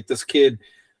month to get this kid,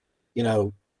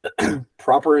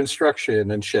 proper instruction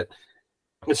and shit.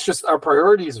 It's just our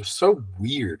priorities are so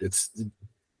weird. It's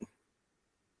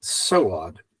so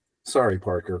odd. Sorry,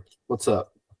 Parker. What's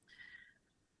up?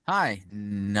 Hi.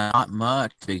 Not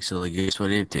much. Big silly goose. What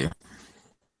do you do?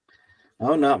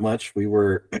 Oh, not much. We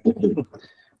were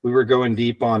going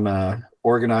deep on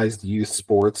organized youth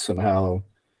sports and how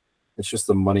it's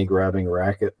just a money grabbing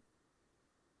racket.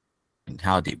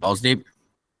 How deep? Balls deep?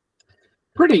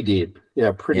 Pretty deep.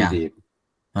 Yeah, pretty deep.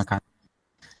 Okay.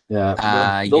 Yeah.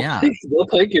 They'll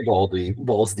take your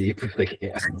balls deep if they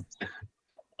can.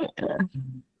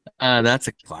 That's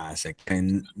a classic,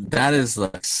 and that is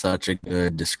like such a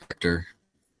good descriptor.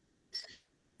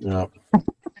 Yeah.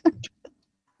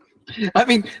 I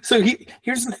mean, so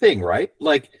here's the thing, right?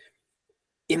 Like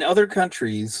in other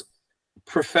countries,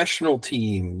 professional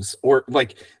teams or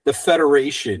like the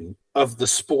federation of the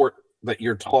sport that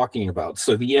you're talking about.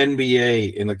 So the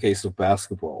NBA in the case of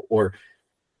basketball or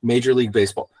Major League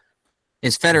Baseball.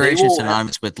 Is federation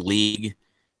synonymous with league?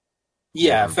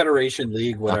 Yeah, federation,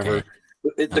 league, whatever.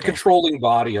 Okay. The controlling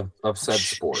body of said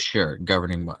sport. Sure,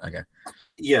 governing. Okay.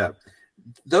 Yeah.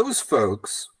 Those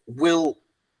folks will,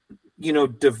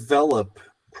 develop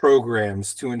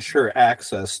programs to ensure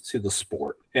access to the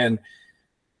sport. And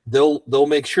they'll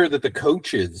make sure that the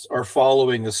coaches are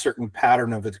following a certain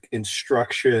pattern of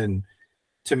instruction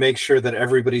to make sure that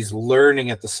everybody's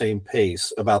learning at the same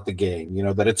pace about the game,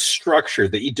 that it's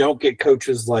structured, that you don't get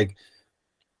coaches like,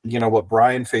 what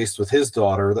Brian faced with his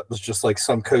daughter. That was just like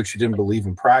some coach who didn't believe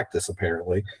in practice,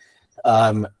 apparently,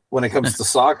 when it comes to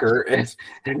soccer. And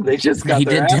they just got He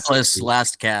did tell us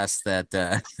last cast that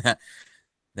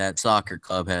that soccer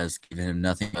club has given him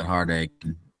nothing but heartache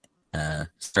and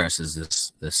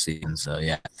stresses this season. So,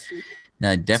 yeah.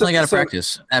 No, definitely got to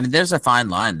practice. I mean, there's a fine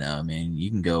line, though. I mean, you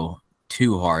can go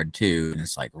too hard too, and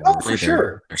it's like for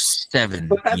sure. There's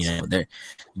 7.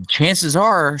 Chances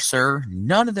are, sir,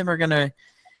 none of them are gonna.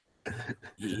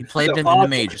 You played them in the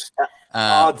majors.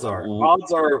 Odds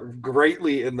are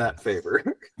greatly in that favor.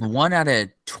 1 out of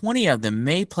 20 of them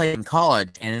may play in college,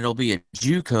 and it'll be a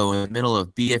JUCO in the middle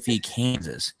of BFE,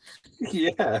 Kansas.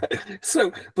 Yeah.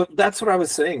 So, but that's what I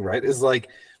was saying, right? Is like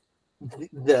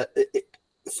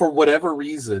for whatever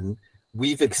reason,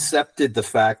 we've accepted the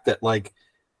fact that like.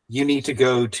 You need to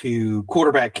go to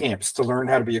quarterback camps to learn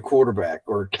how to be a quarterback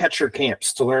or catcher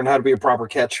camps to learn how to be a proper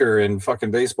catcher in fucking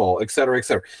baseball, et cetera, et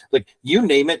cetera. Like you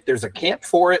name it, there's a camp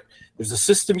for it. There's a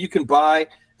system you can buy.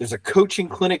 There's a coaching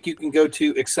clinic you can go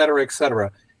to, et cetera, et cetera.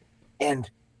 And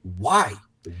why?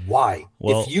 Well,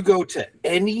 if you go to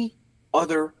any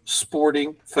other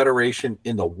sporting federation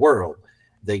in the world,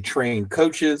 they train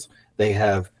coaches. They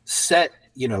have set,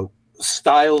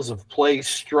 styles of play,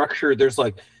 structure.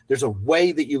 There's a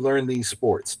way that you learn these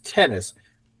sports: tennis,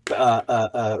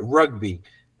 rugby,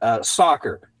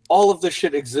 soccer. All of this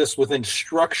shit exists within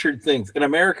structured things. In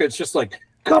America, it's just like,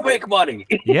 go make money.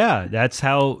 Yeah, that's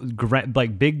how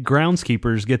big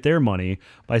groundskeepers get their money,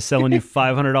 by selling you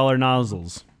 $500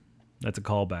 nozzles. That's a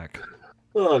callback.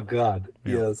 Oh God,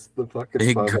 yeah. Yes, the fucking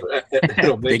big,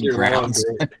 it'll make your grounds.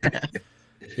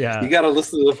 Yeah, you got to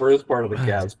listen to the first part of the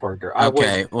Cavs, Parker.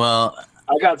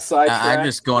 I got sidetracked. I'm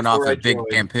just going off of Big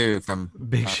Shampoo from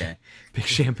Big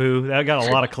Shampoo. That got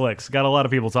a lot of clicks. Got a lot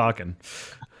of people talking.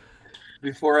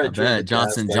 Before I bet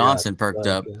Johnson perked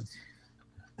up.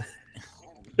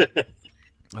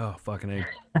 Oh, fucking A.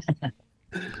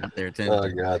 There too. Oh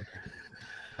God.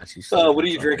 What are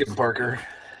you drinking, Parker?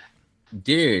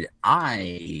 Dude,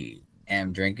 I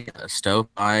am drinking a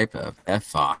stovepipe of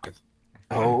F5.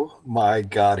 Oh my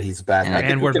God, he's back. And I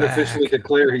think we can officially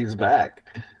declare he's back.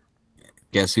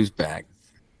 Guess who's back?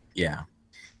 Yeah.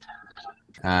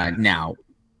 Now,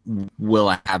 will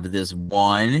I have this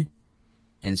 1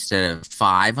 instead of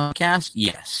 5 on cast?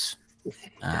 Yes.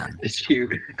 It's you.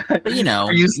 But, you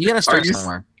got to start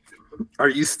somewhere. Are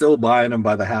you still buying them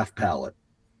by the half pallet?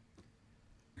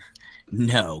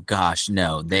 No, gosh,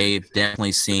 no. They've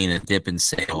definitely seen a dip in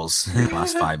sales in the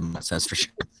last 5 months, that's for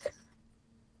sure.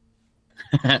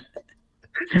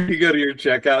 You go to your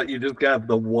checkout, you just got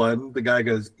the one. The guy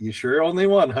goes, "You sure only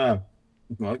one, huh?"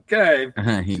 Okay.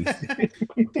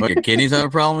 What, your kidneys have a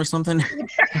problem or something?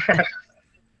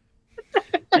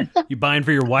 You buying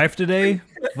for your wife today?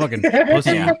 Fucking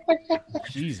pussy. Yeah.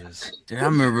 Jesus. Dude, I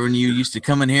remember when you used to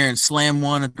come in here and slam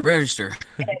one at the register.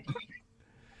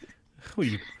 What are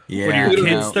your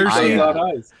kids thirsty?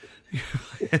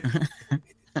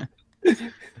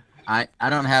 I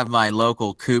don't have my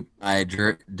local coop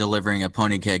delivering a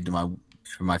pony keg to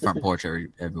my front porch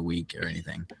every week or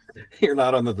anything. You're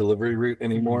not on the delivery route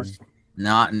anymore?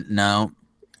 No.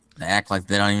 They act like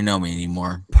they don't even know me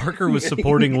anymore. Parker was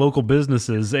supporting local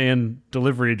businesses and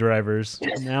delivery drivers.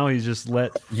 Now he's just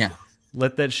let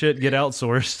that shit get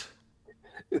outsourced.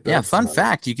 Yeah, fun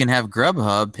fact, you can have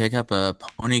Grubhub pick up a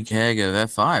pony keg of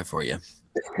F5 for you.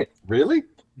 Really?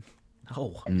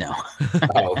 No.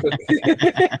 Oh.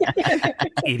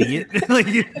 Idiot. Like,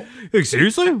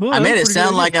 seriously? Well, I made it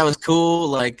sound like I was cool,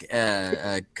 like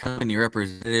a company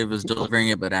representative was delivering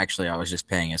it, but actually I was just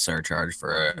paying a surcharge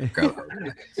for a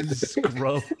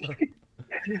Grubhub.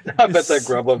 I bet that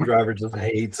Grubhub driver just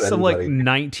hates some anybody. like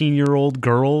 19-year-old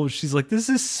girl. She's like, "This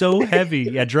is so heavy."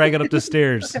 Yeah, drag it up the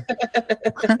stairs.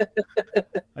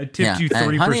 I tipped you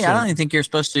 3%. Honey, I don't even think you're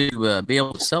supposed to be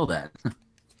able to sell that.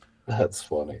 That's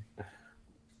funny.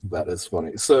 That is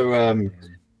funny. So,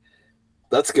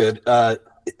 that's good. Yeah,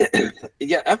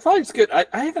 F5's good. I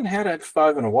haven't had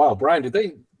F5 in a while. Brian, did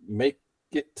they make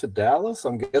it to Dallas?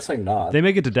 I'm guessing not. They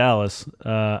make it to Dallas.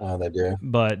 They do.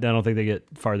 But I don't think they get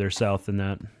farther south than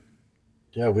that.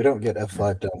 Yeah, we don't get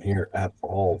F5 down here at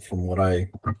all, from what I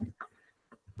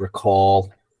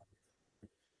recall.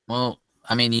 Well,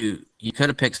 I mean, you could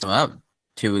have picked some up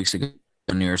 2 weeks ago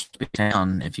near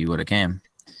town if you would have came.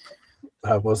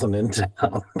 I wasn't in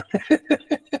town.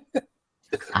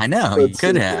 I know, you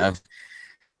could have.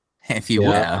 If you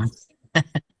would have.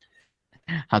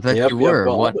 I thought you were.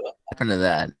 Well, what happened to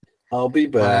that? I'll be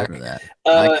back. What happened to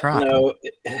that? No,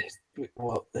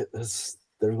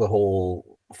 there's a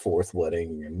whole fourth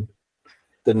wedding and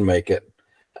didn't make it.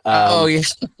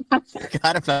 Yes. I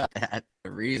forgot about that.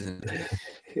 The reason.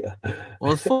 Yeah.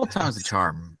 Well, full time's a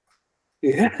charm.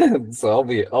 Yeah, so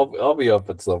I'll be up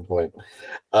at some point.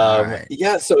 Right.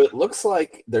 Yeah, so it looks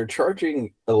like they're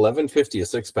charging $11.50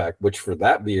 a 6-pack, which for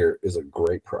that beer is a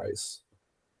great price.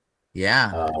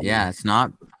 Yeah, it's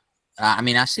not. I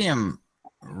mean, I see them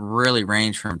really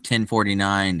range from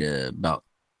 $10.49 to about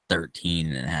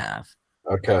 $13.50.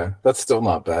 Okay, that's still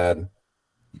not bad.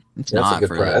 It's that's not a good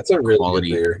for price. That's a really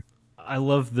quality. Good beer. I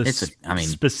love the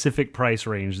specific price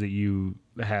range that you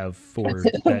have for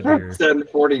that beer.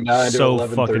 $10.49 so to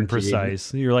fucking $11.13.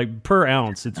 precise. You're like, per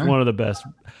ounce, it's one of the best.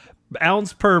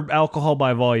 Ounce per alcohol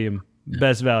by volume,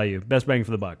 best value, best bang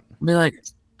for the buck. Be like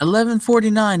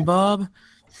 $11.49, Bob.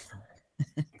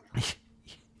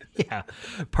 Yeah,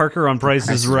 Parker on Price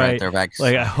is Right. Like,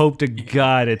 I hope to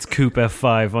God it's Coupe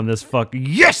F5 on this fuck.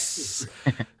 Yes,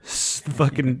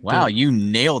 fucking wow, you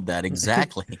nailed that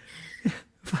exactly.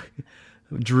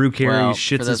 Drew Carey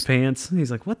shits his pants.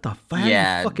 He's like, "What the fuck?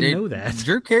 Yeah, I fucking know that."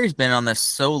 Drew Carey's been on this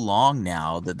so long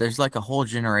now that there's like a whole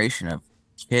generation of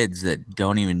kids that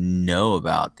don't even know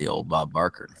about the old Bob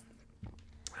Barker.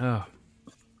 Oh,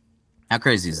 how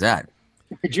crazy is that?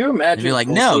 Could you imagine? You're like,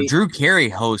 no, Drew Carey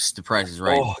hosts The Price is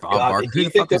Right. Oh, Bob Barker. Do you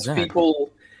think that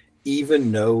people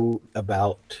even know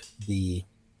about the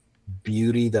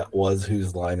beauty that was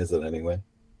Whose Line Is It Anyway?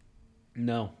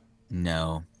 No.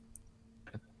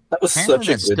 That was apparently such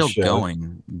a that's good still show.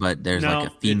 Going, but there's like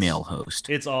a female host.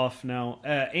 It's off now,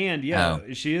 and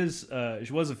she is.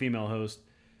 She was a female host.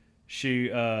 She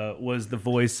was the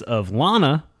voice of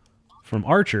Lana from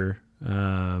Archer.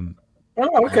 Cool.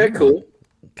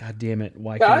 God damn it!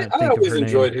 Why can't I think of her name? I always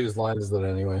enjoyed Whose Line Is It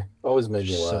Anyway. Always made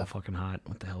me laugh. So fucking hot.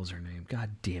 What the hell's her name? God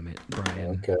damn it,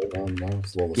 Brian. Okay,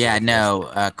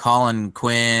 Colin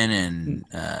Quinn and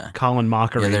Colin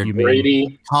Mockery. You Brady.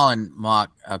 mean Colin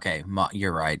Mock? Okay,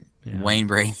 you're right. Yeah. Wayne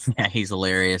Brady. Yeah, he's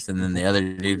hilarious. And then the other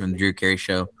dude from the Drew Carey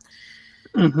Show.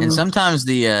 Mm-hmm. And sometimes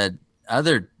the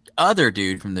other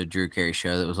dude from the Drew Carey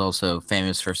Show that was also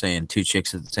famous for saying two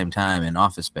chicks at the same time in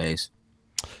Office Space.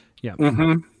 Yeah,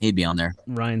 he'd be on there.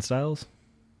 Ryan Stiles.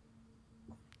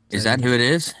 Is that who it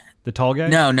is? The tall guy?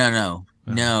 No.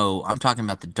 No, I'm talking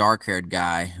about the dark-haired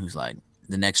guy who's like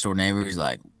the next door neighbor. He's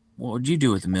like, "What would you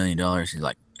do with $1 million?" He's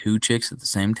like, two chicks at the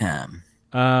same time.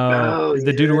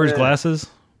 The dude who wears glasses?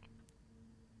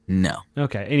 No.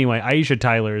 Okay. Anyway, Aisha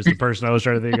Tyler is the person I was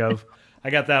trying to think of.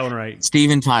 I got that one right.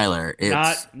 Steven Tyler.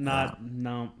 Not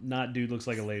dude looks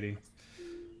like a lady.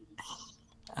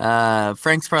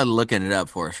 Frank's probably looking it up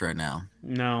for us right now.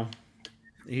 No.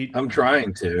 I'm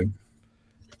trying to.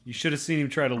 You should have seen him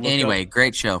try to look Anyway,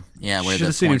 great show. Yeah, you should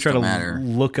have seen him try to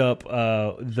look up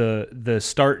the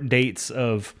start dates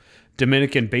of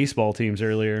Dominican baseball teams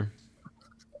earlier.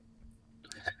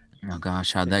 Oh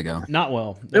gosh, how'd that go? Not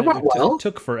well. It went well. It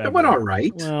took forever. It went all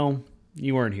right. Well,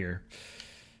 you weren't here.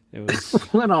 It was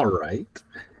it went all right.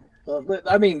 But,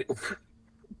 I mean,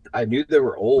 I knew they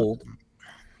were old.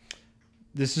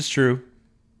 This is true.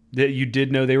 That you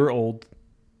did know they were old.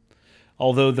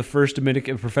 Although the first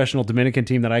professional Dominican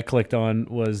team that I clicked on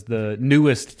was the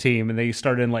newest team, and they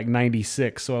started in like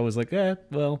 '96. So I was like,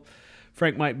 well,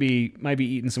 Frank might be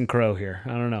eating some crow here.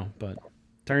 I don't know, but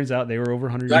turns out they were over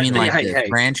 100 years old. You mean like the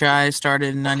franchise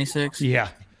started in '96? Yeah,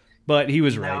 but he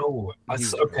was right. No,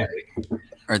 that's okay.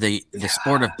 Or the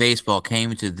sport of baseball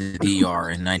came to the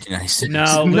DR in 1996.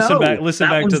 No, listen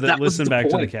back to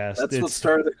the cast. That's the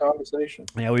start of the conversation.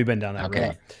 Yeah, we've been down that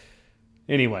road.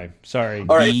 Anyway, sorry.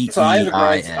 All right, so I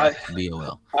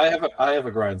have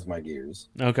a grinds my gears.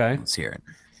 Okay, let's hear it.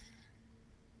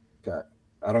 Okay.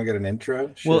 I don't get an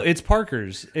intro. Shit. Well, it's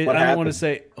Parker's. I don't want to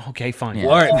say. Okay, fine. Yeah.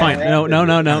 All right, fine. No.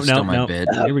 Bed.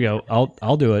 Here we go.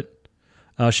 I'll do it.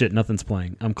 Oh shit! Nothing's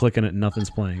playing. I'm clicking it. Nothing's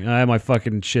playing. My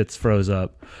fucking shit's froze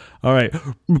up. All right,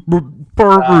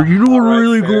 Parker. You know what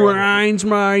really grinds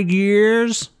my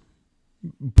gears?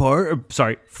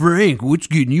 Frank. What's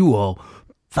getting you all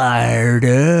Fired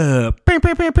up.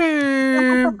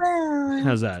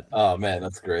 How's that? Oh man,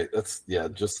 that's great.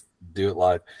 Just do it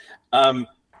live. All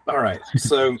right,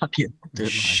 so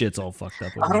shit's all fucked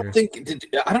up. I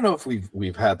don't know if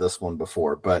we've had this one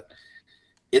before, but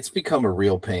it's become a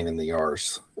real pain in the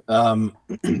arse.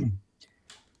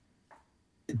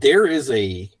 There is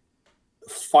a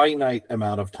finite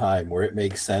amount of time where it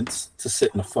makes sense to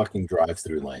sit in a fucking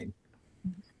drive-through lane,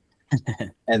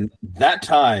 and that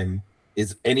time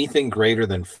is anything greater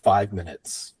than 5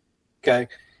 minutes. Okay,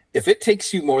 if it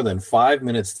takes you more than 5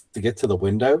 minutes to get to the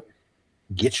window,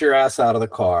 get your ass out of the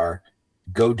car,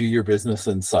 go do your business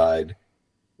inside.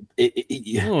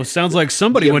 Sounds like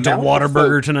somebody went to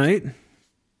Whataburger tonight.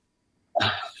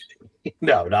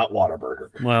 No, not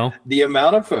Whataburger. Well, the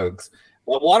amount of folks,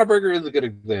 Whataburger is a good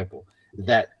example,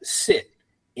 that sit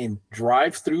in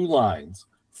drive-through lines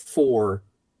for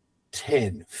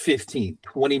 10, 15,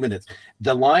 20 minutes.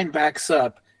 The line backs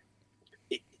up.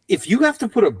 If you have to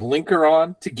put a blinker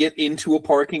on to get into a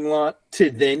parking lot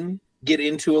to then get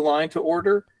into a line to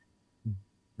order,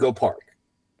 go park.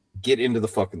 Get into the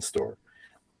fucking store.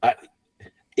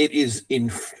 It is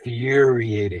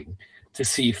infuriating to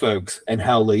see folks and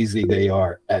how lazy they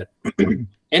are at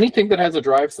anything that has a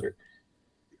drive-through.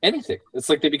 Anything. It's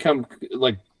like they become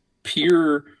like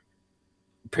pure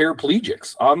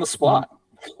paraplegics on the spot.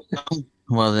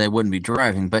 Well, they wouldn't be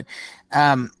driving, but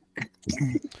well,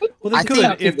 they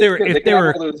could if they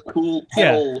were those cool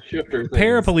pedal shifter things.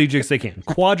 Paraplegics. They can.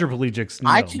 Quadriplegics. No.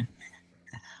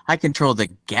 I control the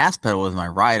gas pedal with my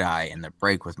right eye and the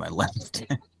brake with my left.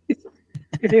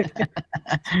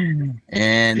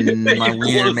 And my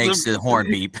wiener makes the horn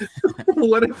beep.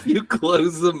 What if you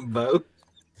close them both?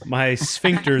 My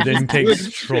sphincter then takes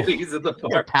control.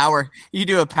 You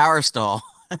do a power stall.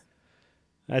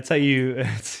 That's how you.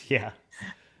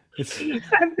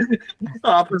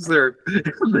 Officer,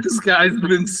 this guy's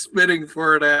been spitting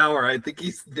for an hour. I think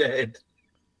he's dead.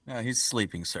 No, he's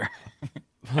sleeping, sir.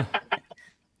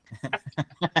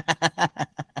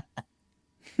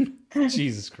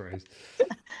 Jesus Christ.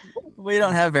 We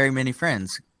don't have very many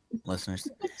friends, listeners.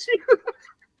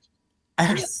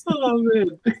 Oh,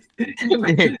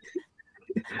 man.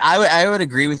 I would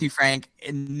agree with you, Frank.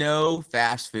 No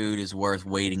fast food is worth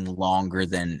waiting longer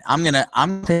than I'm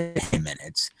 10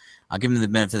 minutes. I'll give them the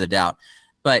benefit of the doubt.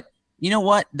 But you know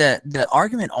what? The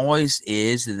argument always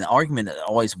is, and the argument that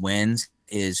always wins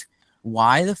is,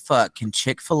 why the fuck can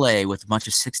Chick-fil-A with a bunch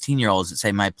of 16-year-olds that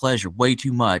say my pleasure way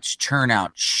too much churn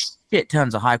out shit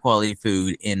tons of high quality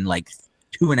food in like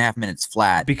 2.5 minutes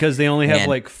flat? Because they only have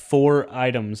like 4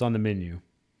 items on the menu.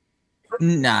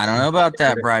 Nah, I don't know about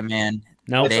that, Brian, man.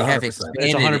 No, they have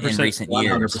expanded in recent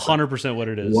years. 100% what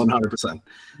it is. 100%.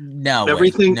 No,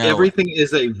 everything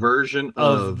is a version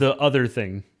of the other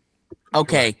thing.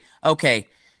 Okay. I'll give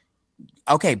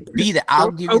you that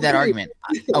argument.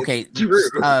 Okay,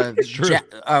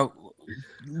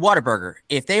 Whataburger.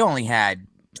 If they only had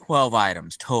 12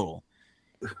 items total,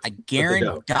 I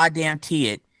guarantee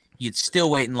it, you'd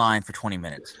still wait in line for 20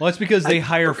 minutes. Well, that's because they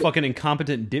hire fucking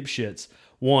incompetent dipshits.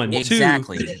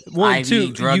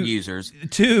 IV drug users.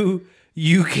 2,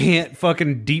 you can't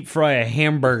fucking deep fry a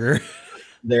hamburger.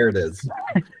 There it is.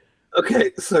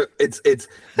 Okay, so it's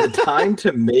the time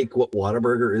to make what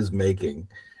Whataburger is making,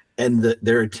 and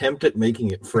their attempt at making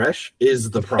it fresh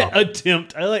is the problem.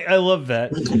 Attempt. I love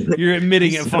that. You're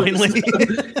admitting it finally.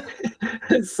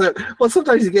 So,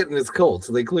 sometimes you get in it's cold,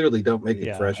 so they clearly don't make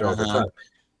it fresh all the time.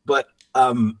 But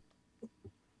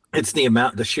it's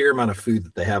the sheer amount of food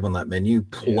that they have on that menu,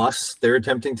 plus they're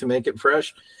attempting to make it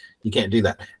fresh. You can't do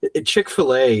that. At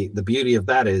Chick-fil-A, the beauty of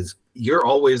that is you're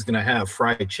always going to have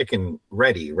fried chicken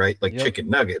ready, right? Like chicken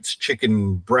nuggets,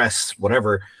 chicken breasts,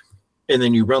 whatever. And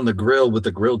then you run the grill with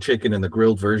the grilled chicken and the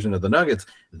grilled version of the nuggets.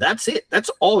 That's it. That's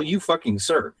all you fucking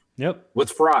serve. Yep.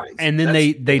 With fries. And then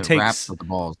they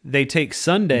take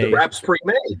Sunday. The wraps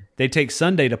pre-made. They take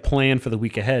Sunday to plan for the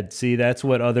week ahead. See, that's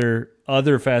what other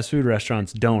fast food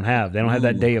restaurants don't have. They don't have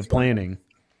that day of planning.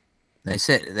 They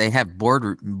said they have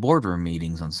boardroom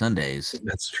meetings on Sundays.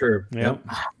 That's true. Yep.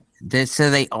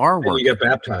 They are working. You get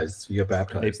baptized.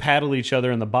 They paddle each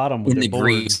other in the bottom with in the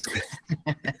grease.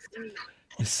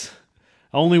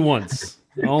 Only once.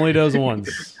 Only does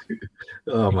once.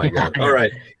 Oh my God! All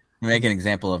right. Make an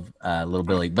example of Little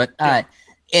Billy, but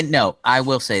and no, I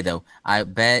will say though, I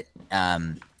bet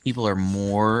people are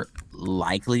more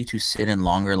likely to sit in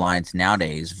longer lines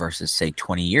nowadays versus say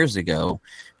 20 years ago,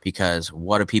 because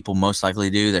what do people most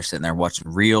likely do? They're sitting there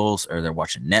watching reels, or they're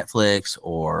watching Netflix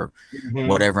or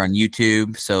whatever on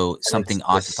YouTube. So something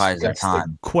occupies their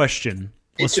time. Question: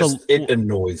 It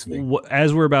annoys me.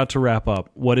 As we're about to wrap up,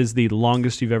 what is the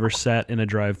longest you've ever sat in a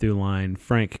drive-through line?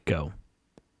 Frank, go.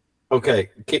 Okay,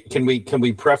 can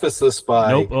we preface this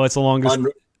by nope? Oh, it's the longest.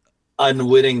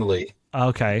 Unwittingly.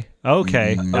 Okay. All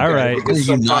right. Because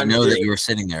you not know that you were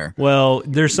sitting there. Well,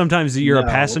 there's sometimes that you're a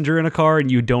passenger in a car and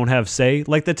you don't have say.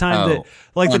 Like the time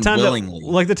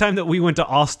that we went to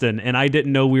Austin and I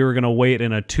didn't know we were gonna wait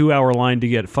in a 2-hour line to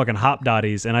get fucking Hop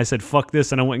Dotties, and I said fuck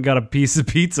this, and I went and got a piece of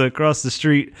pizza across the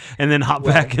street and then hopped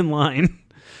back in line.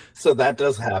 So that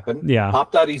does happen. Yeah.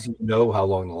 Hop Dotties, you know how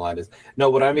long the line is. No,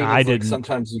 what I mean is like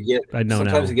sometimes you get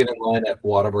you get in line at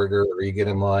Whataburger, or you get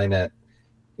in line at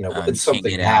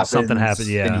something happens,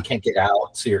 yeah, and you can't get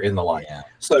out, so you're in the line. Yeah.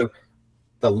 So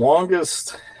the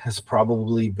longest has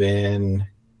probably been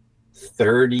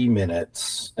 30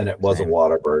 minutes, and it was a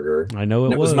Whataburger. I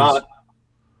know it was not.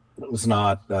 It was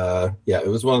not. It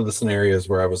was one of the scenarios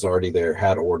where I was already there,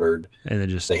 had ordered, and then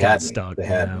just they had stuck. They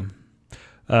had me.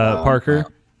 Parker,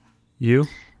 you?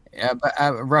 Yeah, but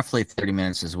roughly 30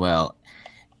 minutes as well.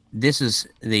 This is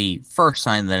the first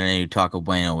sign that I knew Taco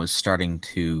Bueno was starting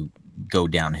to go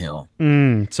downhill.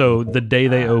 So the day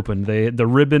they opened, the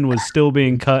ribbon was still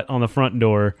being cut on the front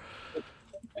door.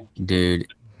 Dude,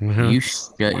 you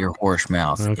shut your horse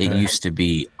mouth. Okay. It used to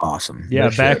be awesome. Yeah,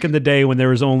 back in the day when there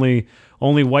was only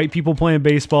white people playing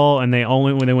baseball, and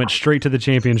when they went straight to the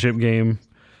championship game.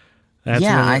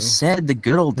 I said the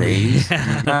good old days.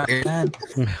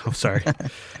 Oh, sorry.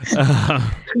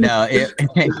 No,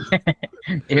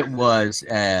 it was.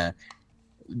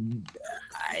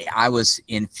 I was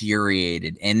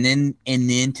infuriated, and then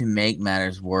to make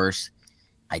matters worse,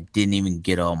 I didn't even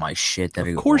get all my shit that I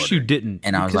ordered. Of course you didn't.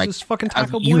 And I was like, it's fucking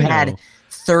Taco you Bueno. had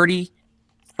 30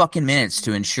 fucking minutes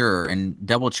to ensure and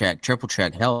double check, triple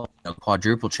check,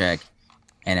 quadruple check,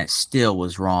 and it still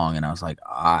was wrong. And I was like,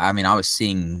 I was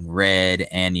seeing red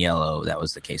and yellow. That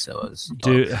was the queso.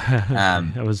 Dude,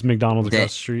 that was McDonald's across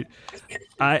the street.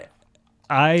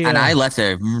 I left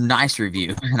a nice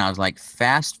review, and I was like,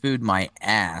 "Fast food my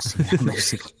ass,"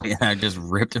 basically. And I just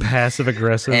ripped it. Passive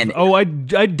aggressive. And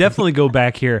I'd definitely go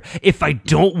back here if I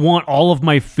don't want all of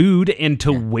my food and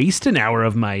to waste an hour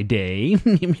of my day.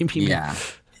 Yeah,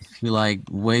 if you like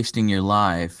wasting your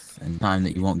life and time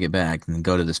that you won't get back, then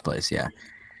go to this place. Yeah.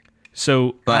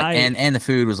 So, and the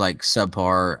food was like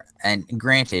subpar. And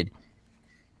granted,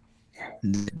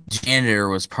 the janitor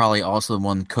was probably also the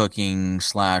one cooking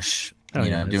 /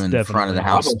 doing the front of the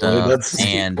house stuff,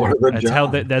 and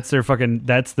that's their fucking,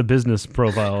 that's the business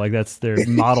profile, like that's their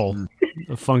model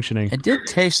of functioning. It did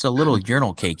taste a little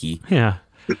urinal cakey. Yeah,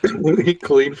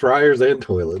 clean fryers and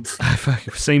toilets.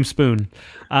 Same spoon.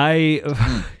 I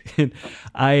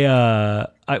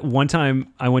one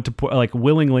time I went to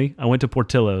willingly I went to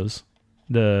Portillo's,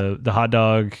 the hot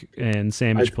dog and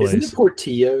sandwich place. Isn't it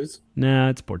Portillo's? Nah,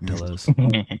 it's Portillo's.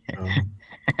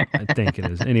 I think it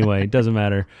is. Anyway, it doesn't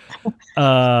matter.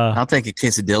 I'll take a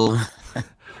quesadilla.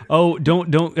 Oh,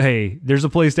 don't. Hey, there's a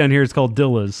place down here. It's called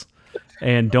Dilla's,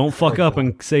 and don't fuck up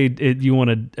and say you want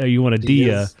a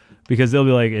Dia, because they'll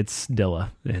be like, it's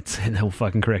Dilla. And they'll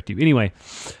fucking correct you. Anyway,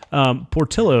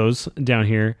 Portillo's down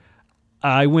here.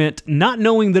 I went not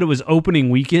knowing that it was opening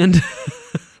weekend.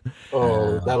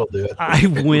 Oh, that'll do it. I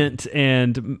went,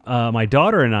 and my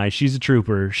daughter and I, she's a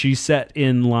trooper. She sat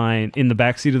in line in the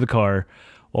backseat of the car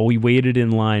while we waited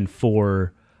in line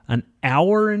for an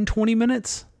hour and 20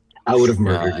 minutes. I would have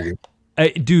murdered you.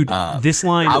 Dude, this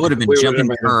line... I would have been jumping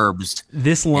curbs.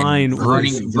 This line...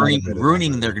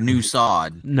 Ruining their new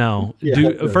sod. No.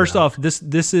 Dude, first off,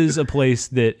 this is a place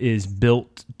that is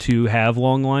built to have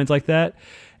long lines like that.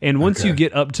 And once you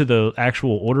get up to the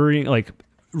actual ordering, like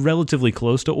relatively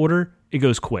close to order, it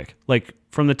goes quick. Like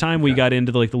from the time we got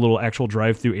into the little actual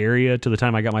drive-through area to the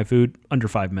time I got my food, under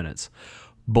 5 minutes.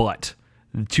 But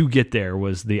to get there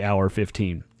was the hour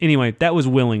 15. Anyway, that was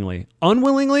willingly.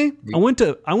 Unwillingly, I went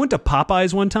to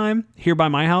Popeyes one time here by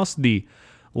my house. The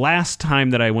last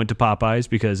time that I went to Popeyes,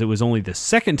 because it was only the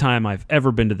second time I've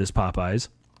ever been to this Popeyes.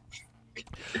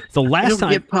 The last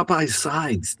time, get Popeyes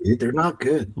sides, dude. They're not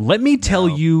good. Let me tell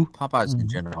you, Popeyes in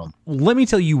general. Let me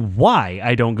tell you why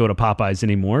I don't go to Popeyes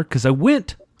anymore. Because I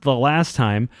went the last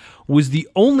time, was the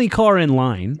only car in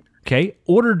line. Okay,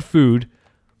 ordered food,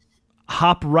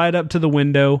 hop right up to the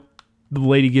window. The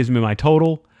lady gives me my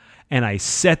total, and I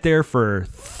sat there for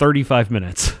 35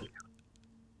 minutes.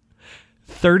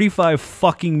 35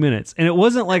 fucking minutes, and it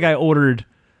wasn't like I ordered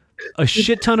a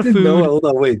shit ton of food. No, hold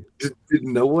on, wait. Did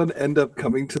no one end up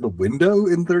coming to the window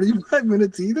in 35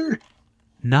 minutes either?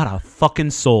 Not a fucking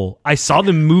soul. I saw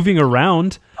them moving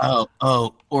around.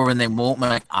 Oh, or when they won't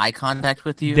make eye contact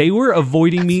with you. They were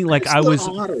avoiding me like I was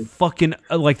fucking,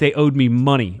 like they owed me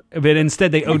money. But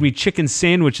instead they owed me chicken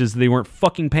sandwiches. They weren't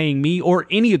fucking paying me or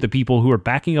any of the people who were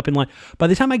backing up in line. By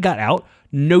the time I got out,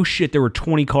 no shit, there were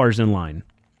 20 cars in line.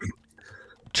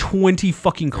 20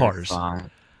 fucking cars.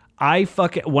 When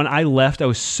I left, I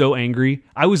was so angry.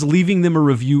 I was leaving them a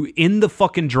review in the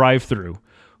fucking drive-thru.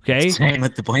 Okay? Same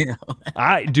with the Bueno.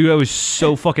 I was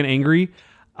so fucking angry.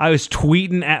 I was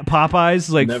tweeting at Popeyes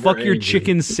like, never fuck angry. Your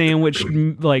chicken sandwich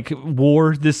like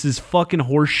war. This is fucking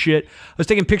horse shit. I was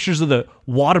taking pictures of the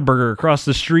Whataburger across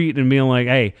the street and being like,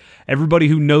 hey, everybody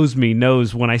who knows me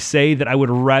knows when I say that I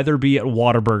would rather be at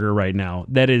Whataburger right now.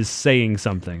 That is saying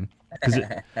something.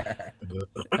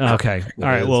 Okay. All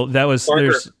right. Well, that was...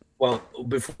 Parker, well,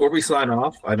 before we sign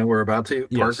off, I know we're about to.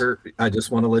 Yes. Parker, I just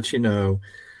want to let you know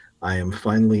I am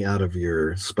finally out of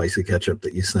your spicy ketchup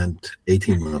that you sent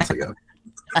 18 months ago.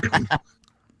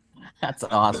 That's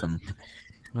awesome.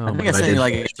 I think I sent you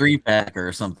like a 3-pack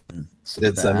or something.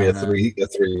 Did send me a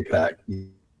 3-pack.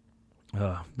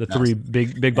 The 3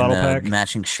 big bottle pack,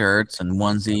 matching shirts and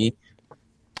onesie.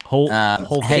 Whole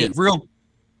hey,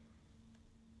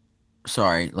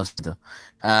 sorry, listen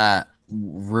to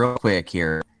real quick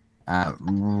here.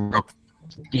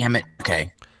 Damn it.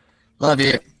 Okay, love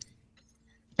you.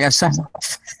 Yes,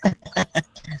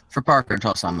 for Parker to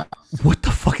talk something about. What the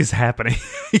fuck is happening?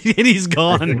 And he's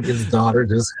gone. I think his daughter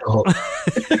just called.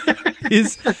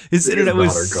 his internet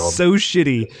was so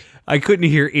shitty. I couldn't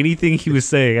hear anything he was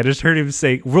saying. I just heard him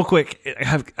say, real quick.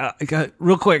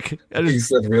 Real quick. He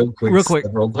said real quick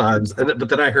several times. But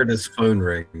then I heard his phone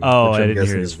ring. Oh, I didn't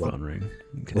hear his phone ring.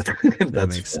 Okay. That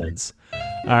makes sense.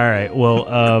 All right.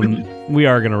 Well, we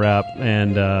are going to wrap.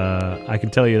 And I can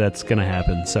tell you that's going to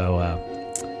happen. So,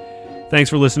 thanks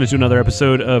for listening to another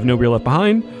episode of No Beer Left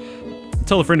Behind.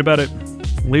 Tell a friend about it.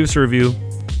 Leave us a review.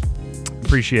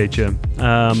 Appreciate you.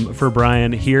 For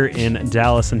Brian here in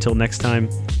Dallas, until next time,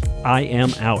 I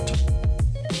am out.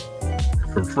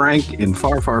 For Frank in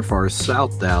far, far, far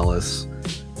South Dallas,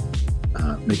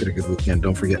 make it a good weekend.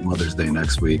 Don't forget Mother's Day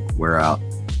next week. We're out.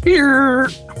 Here.